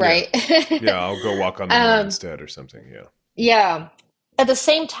way, right? Yeah, I'll go walk on the moon instead or something, Yeah. At the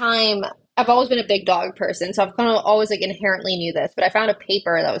same time, I've always been a big dog person, so I've kind of always like inherently knew this, but I found a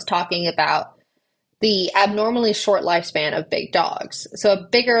paper that was talking about the abnormally short lifespan of big dogs. So the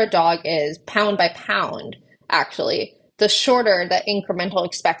bigger a dog is, pound by pound, actually, the shorter the incremental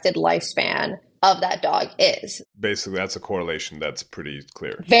expected lifespan of that dog is. Basically, that's a correlation that's pretty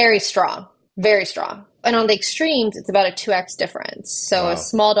clear. Very strong. Very strong. And on the extremes, it's about a 2x difference. So a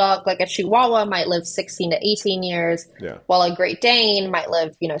small dog like a Chihuahua might live 16 to 18 years, while a Great Dane might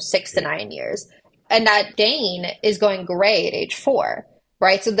live, 6 to 9 years. And that Dane is going gray at age 4,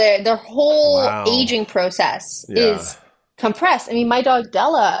 right? So their whole aging process is compressed. I mean, my dog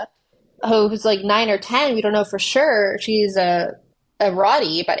Della, who's like 9 or 10, we don't know for sure. She's a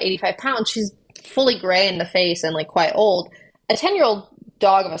Rottie, about 85 pounds. She's fully gray in the face and like quite old. A 10-year-old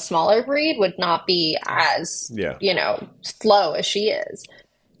dog of a smaller breed would not be as, slow as she is.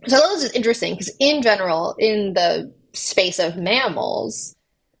 So that was just interesting because in general, in the space of mammals,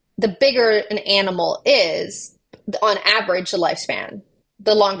 the bigger an animal is, on average, the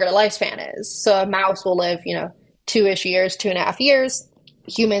longer the lifespan is. So a mouse will live, 2-ish years, 2.5 years.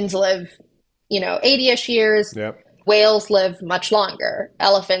 Humans live, 80-ish years. Yep. Whales live much longer.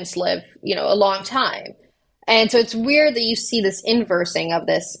 Elephants live, a long time. And so it's weird that you see this inversing of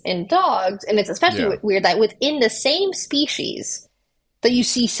this in dogs, and it's especially weird that within the same species that you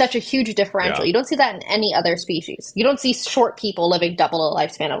see such a huge differential. You don't see that in any other species. You don't see short people living double the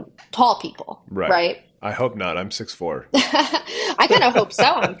lifespan of tall people, right? I hope not. I'm 6'4". I kind of hope so.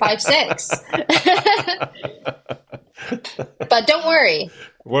 I'm 5'6". But don't worry.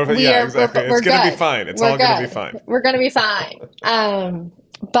 Exactly. It's going to be fine. It's all going to be fine. We're going to be fine.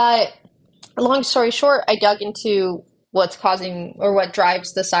 But long story short, I dug into what's causing or what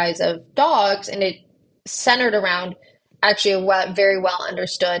drives the size of dogs, and it centered around actually a very well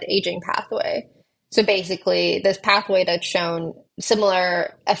understood aging pathway. So basically, this pathway that's shown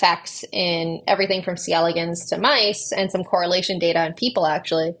similar effects in everything from C. elegans to mice, and some correlation data in people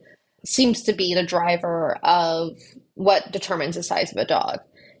actually, seems to be the driver of what determines the size of a dog.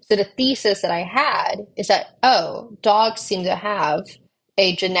 So the thesis that I had is that, dogs seem to have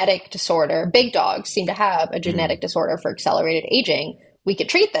a genetic disorder. Big dogs seem to have a genetic disorder for accelerated aging. We could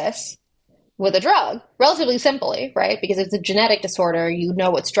treat this. with a drug, relatively simply, right? Because it's a genetic disorder, you know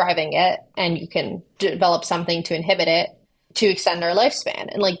what's driving it, and you can develop something to inhibit it to extend their lifespan.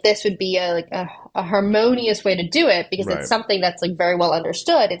 And like this would be a harmonious way to do it, because it's something that's like very well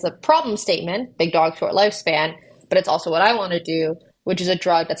understood. It's a problem statement, big dog, short lifespan, but it's also what I want to do, which is a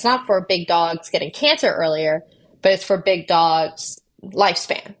drug that's not for big dogs getting cancer earlier, but it's for big dogs'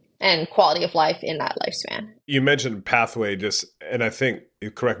 lifespan and quality of life in that lifespan. You mentioned pathway, and I think,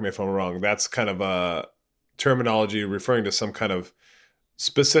 correct me if I'm wrong, that's kind of a terminology referring to some kind of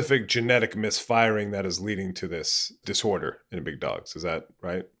specific genetic misfiring that is leading to this disorder in big dogs. Is that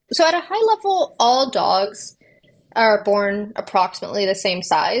right? So at a high level, all dogs are born approximately the same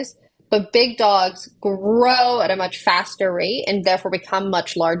size, but big dogs grow at a much faster rate and therefore become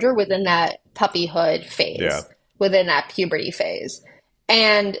much larger within that puppyhood phase, within that puberty phase.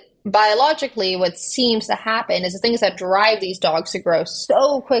 And biologically, what seems to happen is the things that drive these dogs to grow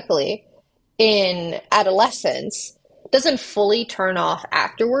so quickly in adolescence doesn't fully turn off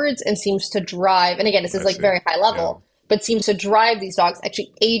afterwards and seems to drive, and again, this is like very high level, but seems to drive these dogs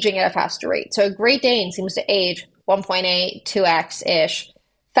actually aging at a faster rate. So a Great Dane seems to age 1.8, 2x-ish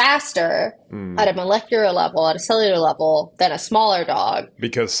faster at a molecular level, at a cellular level, than a smaller dog.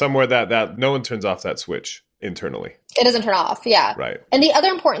 Because somewhere that no one turns off that switch internally. It doesn't turn off, yeah. Right. And the other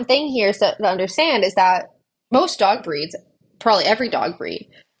important thing here is to understand is that most dog breeds, probably every dog breed,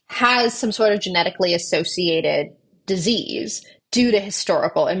 has some sort of genetically associated disease due to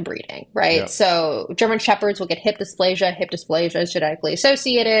historical inbreeding, right? Yeah. So German Shepherds will get hip dysplasia. Hip dysplasia is genetically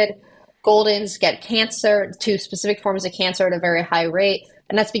associated. Goldens get cancer, 2 specific forms of cancer at a very high rate.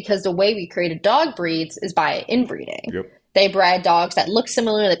 And that's because the way we created dog breeds is by inbreeding. Yep. They bred dogs that look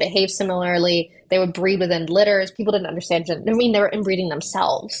similar, that behave similarly. They would breed within litters. People didn't understand. I mean, they were inbreeding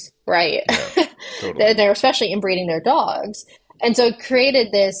themselves, right? Yeah, totally. They're especially inbreeding their dogs. And so it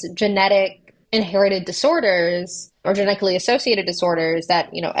created this genetic inherited disorders or genetically associated disorders that,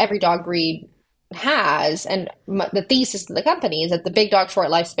 you know, every dog breed has. And the thesis of the company is that the big dog short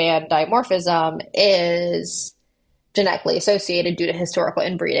lifespan dimorphism is genetically associated due to historical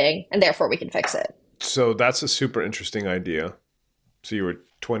inbreeding, and therefore we can fix it. So that's a super interesting idea. So you were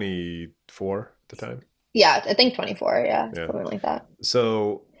 24 at the time? Yeah, I think 24, something like that.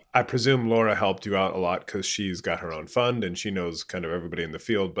 So I presume Laura helped you out a lot because she's got her own fund and she knows kind of everybody in the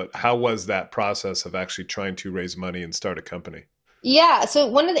field. But how was that process of actually trying to raise money and start a company? Yeah, so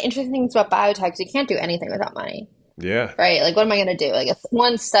one of the interesting things about biotech is you can't do anything without money. Yeah. Right. Like, what am I going to do? Like, if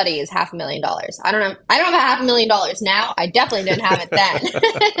one study is $500,000. I don't have $500,000 now. I definitely didn't have it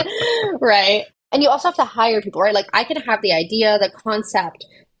then. Right. And you also have to hire people, right? Like, I can have the idea, the concept,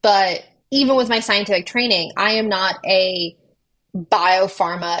 but even with my scientific training, I am not a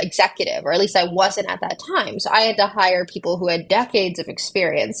biopharma executive, or at least I wasn't at that time. So I had to hire people who had decades of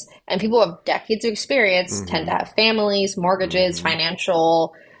experience, and people who have decades of experience tend to have families, mortgages,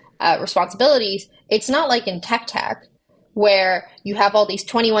 financial responsibilities. It's not like in tech where you have all these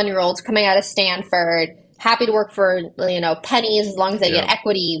 21-year-olds coming out of Stanford, happy to work for, you know, pennies as long as they get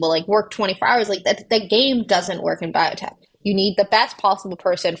equity, will like work 24 hours. Like the game doesn't work in biotech. You need the best possible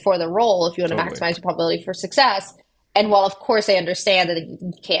person for the role if you want to maximize your probability for success. And while of course I understand that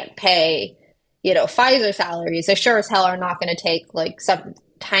you can't pay, you know, Pfizer salaries, they sure as hell are not going to take like some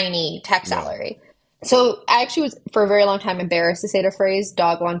tiny tech salary. So I actually was for a very long time embarrassed to say the phrase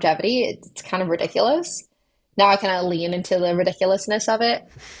dog longevity. It's kind of ridiculous. Now I kind of lean into the ridiculousness of it.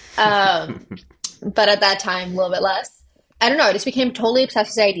 But at that time, a little bit less. I don't know. I just became totally obsessed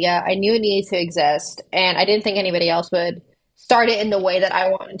with the idea. I knew it needed to exist, and I didn't think anybody else would start it in the way that I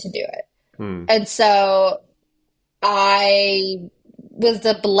wanted to do it. And so I was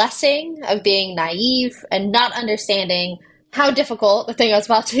the blessing of being naive and not understanding how difficult the thing I was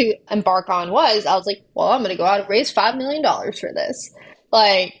about to embark on was. I was like, well, I'm going to go out and raise $5 million for this.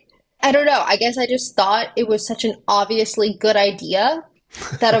 Like, I don't know. I guess I just thought it was such an obviously good idea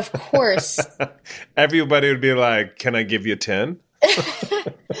that, of course, everybody would be like, can I give you 10?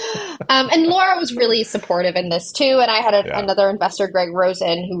 And Laura was really supportive in this too. And I had another investor, Greg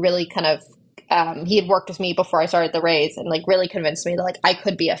Rosen, who really kind of, he had worked with me before I started the raise and like really convinced me that like I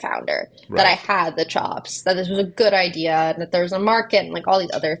could be a founder, that I had the chops, that this was a good idea, and that there was a market and like all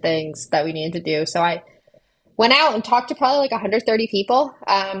these other things that we needed to do. So I went out and talked to probably like 130 people,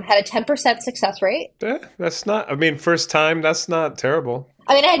 had a 10% success rate. That's not, I mean, first time, that's not terrible.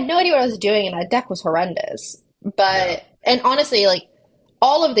 I mean, I had no idea what I was doing, and that deck was horrendous. But, and honestly, like,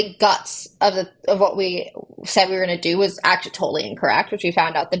 all of the guts of what we said we were going to do was actually totally incorrect, which we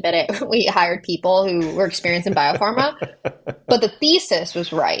found out the minute we hired people who were experienced in biopharma. But the thesis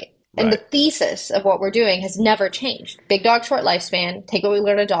was right. And the thesis of what we're doing has never changed. Big dog, short lifespan, take what we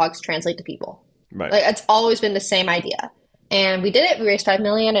learn of dogs, translate to people. Right. Like, it's always been the same idea. And we did it. We raised $5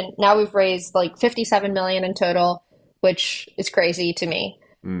 million, and now we've raised like $57 million in total, which is crazy to me.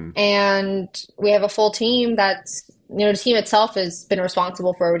 And we have a full team that's, the team itself has been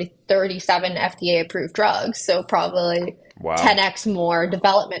responsible for already 37 FDA approved drugs. So probably 10x more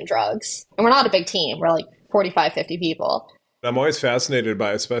development drugs. And we're not a big team. We're like 45, 50 people. I'm always fascinated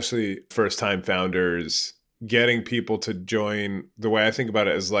by, especially first-time founders, getting people to join. The way I think about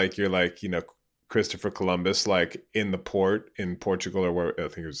it is like, you're like, Christopher Columbus, like in the port in Portugal, or where I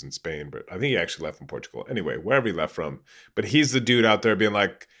think it was in Spain, but I think he actually left from Portugal. Anyway, wherever he left from. But he's the dude out there being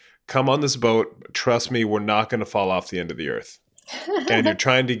like, come on this boat. Trust me, we're not going to fall off the end of the earth. And you're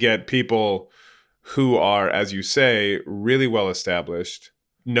trying to get people who are, as you say, really well established,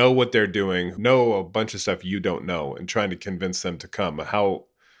 know what they're doing, know a bunch of stuff you don't know, and trying to convince them to come. How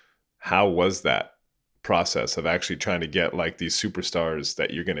was that process of actually trying to get like these superstars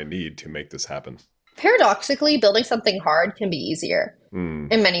that you're going to need to make this happen? Paradoxically, building something hard can be easier in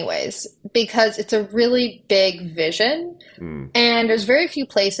many ways because it's a really big vision. And there's very few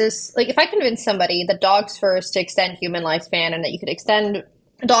places, like if I convince somebody that dogs first to extend human lifespan and that you could extend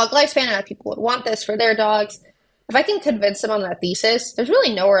dog lifespan and that people would want this for their dogs, if I can convince them on that thesis, there's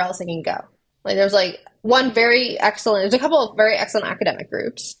really nowhere else I can go. Like there's like there's a couple of very excellent academic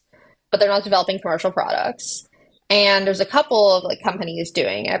groups, but they're not developing commercial products. And there's a couple of like companies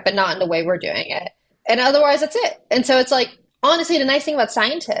doing it, but not in the way we're doing it. And otherwise, that's it. And so it's like, honestly, the nice thing about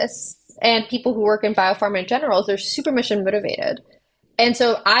scientists and people who work in biopharma in general is they're super mission motivated. And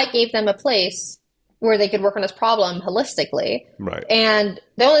so I gave them a place where they could work on this problem holistically. Right. And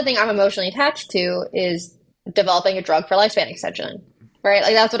the only thing I'm emotionally attached to is developing a drug for lifespan extension, right?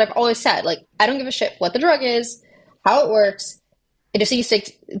 Like that's what I've always said. Like, I don't give a shit what the drug is, how it works. It just needs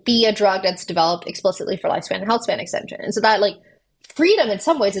to be a drug that's developed explicitly for lifespan and health span extension. And so that like freedom in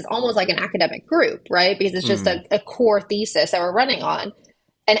some ways is almost like an academic group, right? Because it's just a core thesis that we're running on.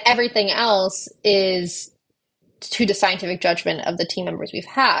 And everything else is to the scientific judgment of the team members we've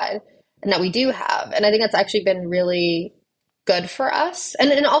had and that we do have. And I think that's actually been really good for us.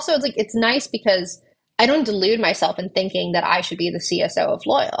 And also it's like, it's nice because I don't delude myself in thinking that I should be the CSO of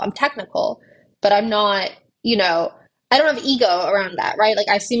Loyal. I'm technical, but I'm not, I don't have ego around that, right? Like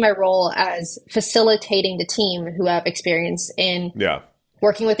I see my role as facilitating the team who have experience in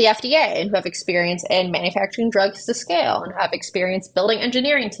working with the FDA and who have experience in manufacturing drugs to scale and have experience building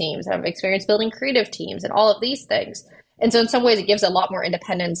engineering teams, and have experience building creative teams and all of these things. And so in some ways it gives a lot more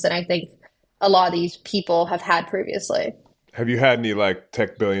independence than I think a lot of these people have had previously. Have you had any like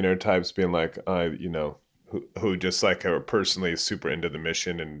tech billionaire types being like, who just like are personally super into the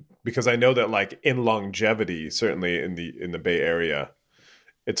mission? And because I know that like in longevity, certainly in the Bay Area,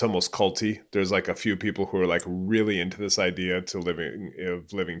 it's almost culty. There's like a few people who are like really into this idea to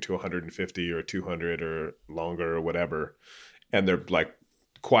living to 150 or 200 or longer or whatever. And they're like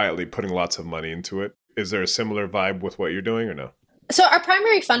quietly putting lots of money into it. Is there a similar vibe with what you're doing or no? So our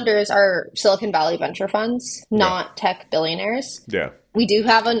primary funders are Silicon Valley venture funds, not tech billionaires. Yeah. We do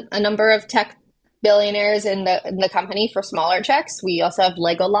have a number of tech billionaires in the company for smaller checks. We also have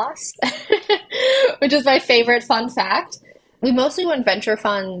Legolas, which is my favorite fun fact. We mostly went venture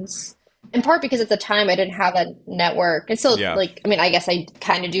funds in part because at the time I didn't have a network. And still, I guess I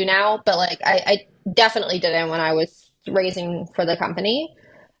kind of do now, but like I definitely didn't when I was raising for the company.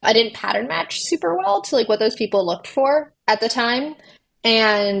 I didn't pattern match super well to like what those people looked for at the time.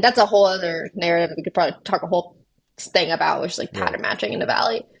 And that's a whole other narrative we could probably talk a whole thing about, which is like pattern matching in the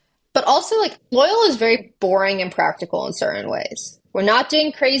Valley. But also like Loyal is very boring and practical in certain ways. We're not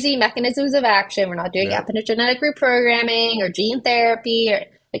doing crazy mechanisms of action. We're not doing epigenetic reprogramming or gene therapy. Or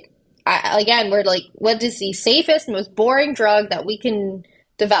we're like, what is the safest, most boring drug that we can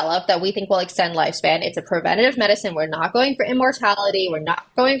develop that we think will extend lifespan? It's a preventative medicine. We're not going for immortality. We're not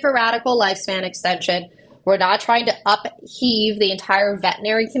going for radical lifespan extension. We're not trying to upheave the entire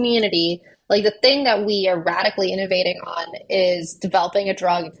veterinary community. Like the thing that we are radically innovating on is developing a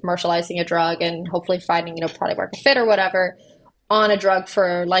drug and commercializing a drug and hopefully finding, product market fit or whatever on a drug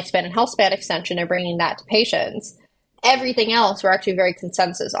for lifespan and health span extension and bringing that to patients. Everything else we're actually very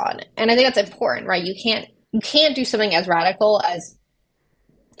consensus on. And I think that's important, right? You can't do something as radical as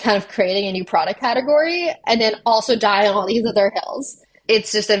kind of creating a new product category and then also die on all these other hills.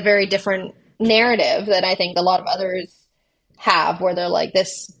 It's just a very different narrative that I think a lot of others have, where they're like,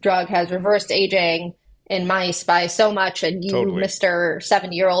 this drug has reversed aging in mice by so much, and you, Mr.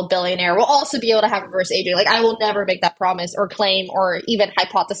 70-year-old billionaire, will also be able to have reverse aging. Like, I will never make that promise or claim or even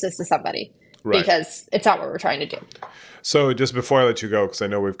hypothesis to somebody. because it's not what we're trying to do. So just before I let you go, because I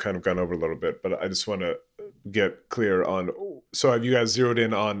know we've kind of gone over a little bit, but I just want to get clear on, so have you guys zeroed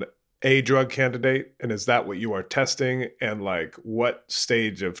in on a drug candidate? And is that what you are testing? And like, what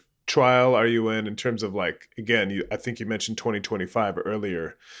stage of trial are you in terms of like, again, I think you mentioned 2025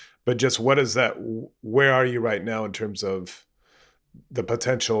 earlier, but just what is that? Where are you right now in terms of the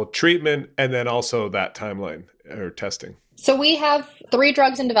potential treatment and then also that timeline or testing? So we have 3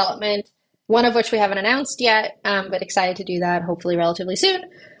 drugs in development, one of which we haven't announced yet, but excited to do that hopefully relatively soon.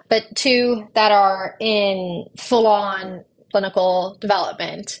 But 2 that are in full-on clinical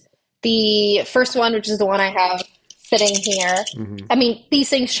development. The first one, which is the one I have sitting here, I mean, these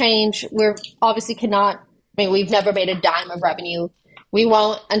things change. We're obviously we've never made a dime of revenue. We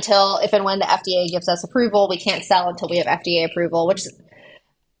won't until if and when the FDA gives us approval. We can't sell until we have FDA approval, which is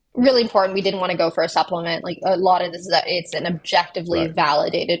really important. We didn't want to go for a supplement. Like a lot of this is that it's an objectively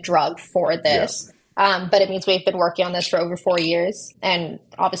validated drug for this. But it means we've been working on this for over 4 years and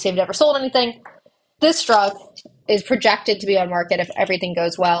obviously have never sold anything. This drug is projected to be on market if everything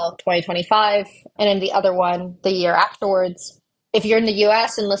goes well, 2025. And then the other one, the year afterwards. If you're in the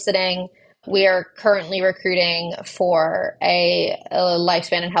US and listening, we are currently recruiting for a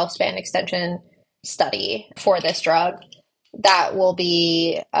lifespan and health span extension study for this drug that will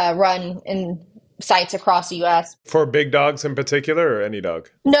be run in sites across the US. For big dogs in particular or any dog?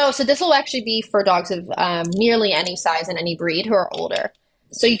 No, so this will actually be for dogs of nearly any size and any breed who are older.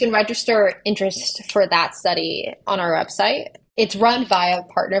 So you can register interest for that study on our website. It's run via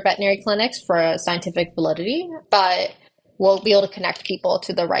partner veterinary clinics for scientific validity, but we'll be able to connect people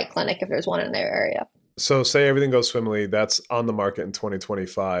to the right clinic if there's one in their area. So say everything goes swimmingly, that's on the market in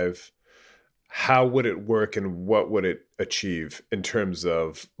 2025. How would it work and what would it achieve in terms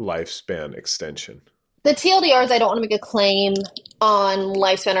of lifespan extension? The TLDR is I don't want to make a claim on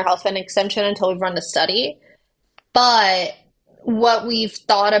lifespan or health span extension until we've run the study. But what we've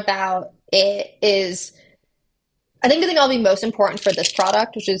thought about it is, I think the thing that'll be most important for this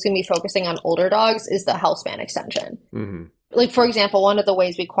product, which is going to be focusing on older dogs, is the health span extension. Like, for example, one of the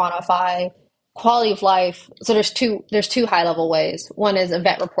ways we quantify quality of life, so there's two high-level ways. One is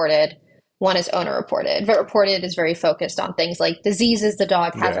vet reported, one is owner reported. Vet reported is very focused on things like diseases the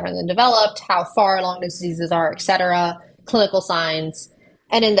dog has or hasn't developed, how far along the diseases are, et cetera, clinical signs.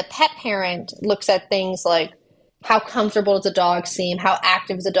 And then the pet parent looks at things like how comfortable does the dog seem, how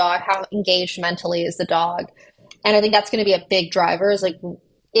active is the dog, how engaged mentally is the dog. And I think that's going to be a big driver is like,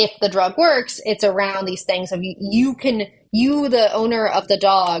 if the drug works, it's around these things of you, the owner of the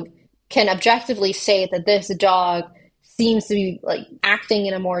dog, can objectively say that this dog seems to be like acting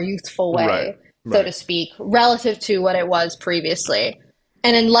in a more youthful way, so to speak, relative to what it was previously.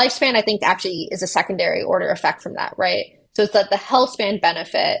 And in lifespan, I think actually is a secondary order effect from that, right? So it's that the health span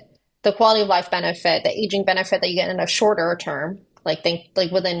benefit, the quality of life benefit, the aging benefit that you get in a shorter term, like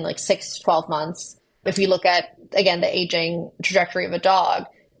within like 6 to 12 months. If you look at, again, the aging trajectory of a dog,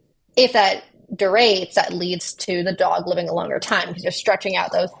 if that durates, that leads to the dog living a longer time because you're stretching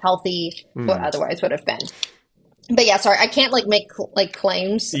out those healthy what otherwise would have been. But yeah, sorry, I can't make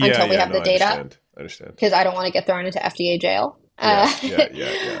claims until we have the data. I understand. Because I don't want to get thrown into FDA jail. But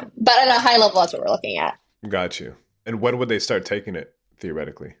at a high level, that's what we're looking at. Got you. And when would they start taking it,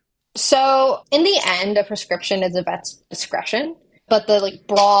 theoretically? So in the end, a prescription is a vet's discretion, but the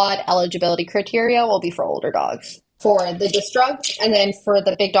broad eligibility criteria will be for older dogs for this drug. And then for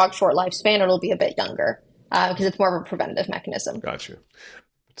the big dog short lifespan, it'll be a bit younger because it's more of a preventative mechanism. Got you.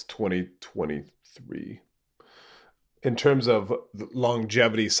 It's 2023. In terms of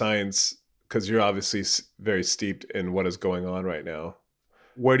longevity science, because you're obviously very steeped in what is going on right now,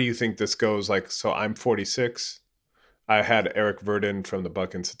 where do you think this goes? So I'm 46. I had Eric Verdin from the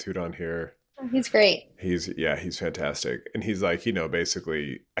Buck Institute on here. Oh, he's great. He's fantastic. And he's like,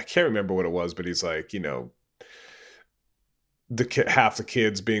 basically, I can't remember what it was, but he's like, half the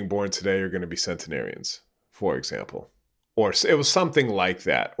kids being born today are going to be centenarians, for example. Or it was something like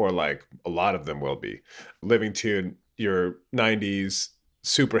that, or like a lot of them will be living to your 90s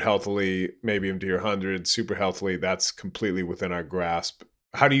super healthily, maybe into your 100s super healthily. That's completely within our grasp.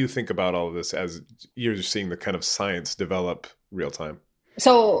 How do you think about all of this as you're seeing the kind of science develop real time?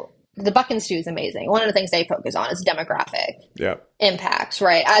 So the Buck Institute is amazing. One of the things they focus on is demographic impacts,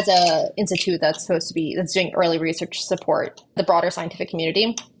 right? As an institute that's doing early research to support the broader scientific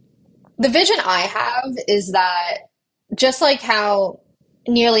community. The vision I have is that just like how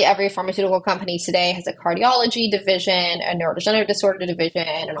nearly every pharmaceutical company today has a cardiology division, a neurodegenerative disorder division,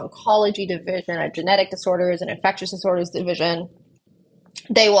 an oncology division, a genetic disorders and infectious disorders division,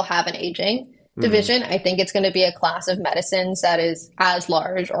 they will have an aging the vision. I think it's going to be a class of medicines that is as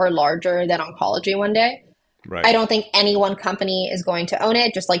large or larger than oncology one day. Right. I don't think any one company is going to own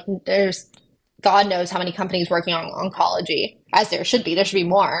it, just like there's God knows how many companies working on oncology, as there should be. There should be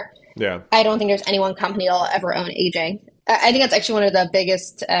more. Yeah. I don't think there's any one company that'll ever own aging. I think that's actually one of the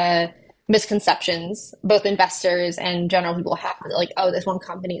biggest misconceptions both investors and general people have. Like, oh, this one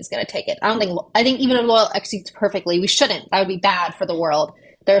company is going to take it. I think even if Loyal executes perfectly, we shouldn't. That would be bad for the world.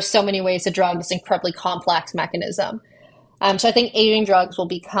 There are so many ways to drug this incredibly complex mechanism. So I think aging drugs will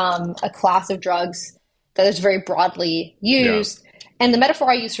become a class of drugs that is very broadly used. Yeah. And the metaphor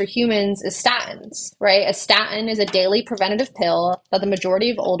I use for humans is statins, right? A statin is a daily preventative pill that the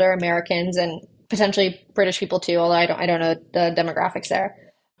majority of older Americans and potentially British people too, although I don't know the demographics there,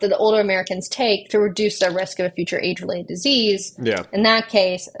 that the older Americans take to reduce their risk of a future age-related disease. Yeah. In that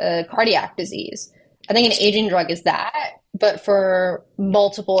case, a cardiac disease. I think an aging drug is that, but for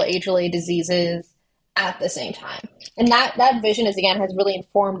multiple age-related diseases at the same time. And that vision has really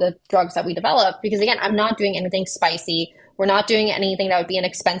informed the drugs that we develop, because again, I'm not doing anything spicy. We're not doing anything that would be an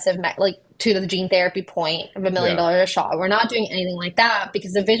expensive, like to the gene therapy point of $1 million a shot. We're not doing anything like that,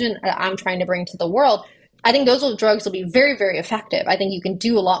 because the vision that I'm trying to bring to the world, I think those drugs will be very, very effective. I think you can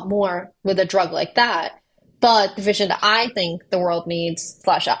do a lot more with a drug like that. But the vision that I think the world needs, /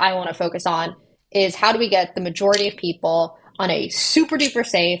 I want to focus on, is how do we get the majority of people on a super duper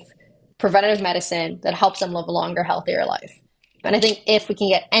safe preventative medicine that helps them live a longer, healthier life. And I think if we can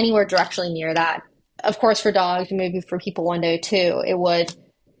get anywhere directionally near that, of course, for dogs, maybe for people one day too, it would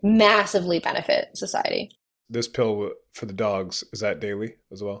massively benefit society. This pill for the dogs, is that daily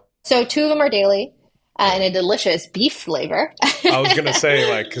as well? So 2 of them are daily and a delicious beef flavor. I was going to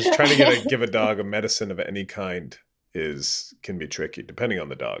say, because trying to give a dog a medicine of any kind can be tricky, depending on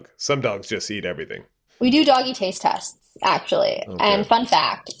the dog. Some dogs just eat everything. We do doggy taste tests, actually. Okay. And fun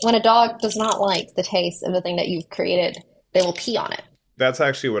fact, when a dog does not like the taste of the thing that you've created, they will pee on it. That's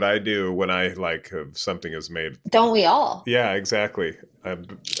actually what I do when I something is made. Don't we all? Yeah, exactly. I've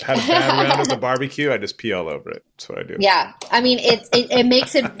had a bad round at the barbecue. I just pee all over it. That's what I do. Yeah. I mean, it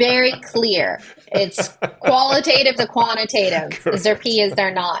makes it very clear. It's qualitative to quantitative. Correct. Is there pee? Is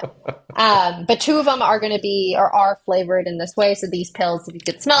there not? But 2 of them are going to be or are flavored in this way. So these pills, if you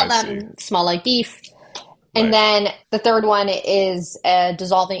could smell them, smell like beef. And then the third one is a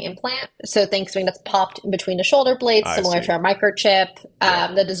dissolving implant. So think something that's popped in between the shoulder blades, similar to a microchip,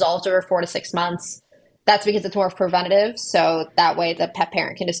 that dissolves over 4 to 6 months. That's because it's more preventative. So that way the pet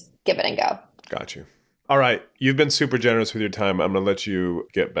parent can just give it and go. Got you. All right. You've been super generous with your time. I'm going to let you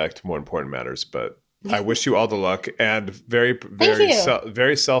get back to more important matters, but I wish you all the luck. And very, very,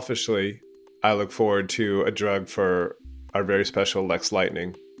 very selfishly, I look forward to a drug for our very special Lex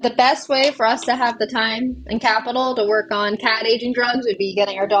Lightning. The best way for us to have the time and capital to work on cat aging drugs would be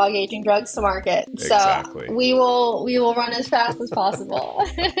getting our dog aging drugs to market. Exactly. So we will run as fast as possible.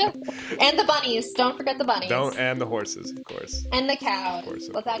 And the bunnies. Don't forget the bunnies. And the horses, of course. And the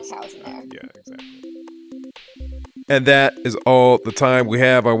cows. Let's add cows in there. Yeah, exactly. And that is all the time we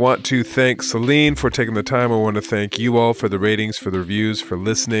have. I want to thank Celine for taking the time. I want to thank you all for the ratings, for the reviews, for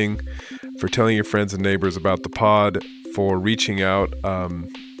listening, for telling your friends and neighbors about the pod, for reaching out.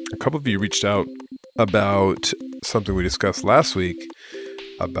 A couple of you reached out about something we discussed last week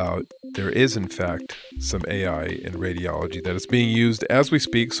about there is, in fact, some AI in radiology that is being used as we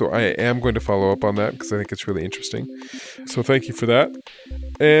speak. So I am going to follow up on that because I think it's really interesting. So thank you for that.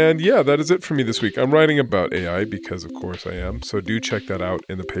 And yeah, that is it for me this week. I'm writing about AI because, of course, I am. So do check that out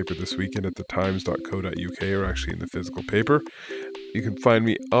in the paper this weekend at thetimes.co.uk, or actually in the physical paper. You can find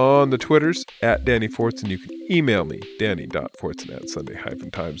me on the Twitters at Danny Fortson. You can email me,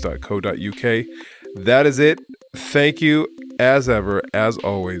 danny.fortson@sunday-times.co.uk. That is it. Thank you, as ever, as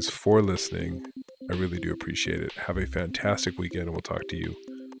always, for listening. I really do appreciate it. Have a fantastic weekend, and we'll talk to you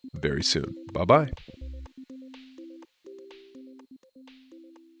very soon. Bye-bye.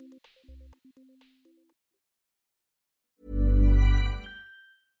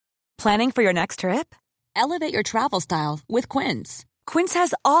 Planning for your next trip? Elevate your travel style with Quince. Quince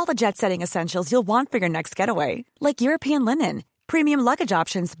has all the jet-setting essentials you'll want for your next getaway, like European linen, premium luggage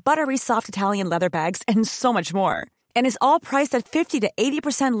options, buttery soft Italian leather bags, and so much more. And is all priced at 50 to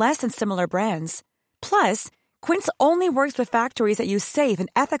 80% less than similar brands. Plus, Quince only works with factories that use safe and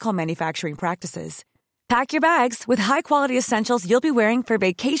ethical manufacturing practices. Pack your bags with high-quality essentials you'll be wearing for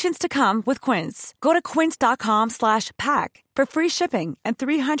vacations to come with Quince. Go to quince.com/pack for free shipping and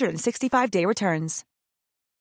 365-day returns.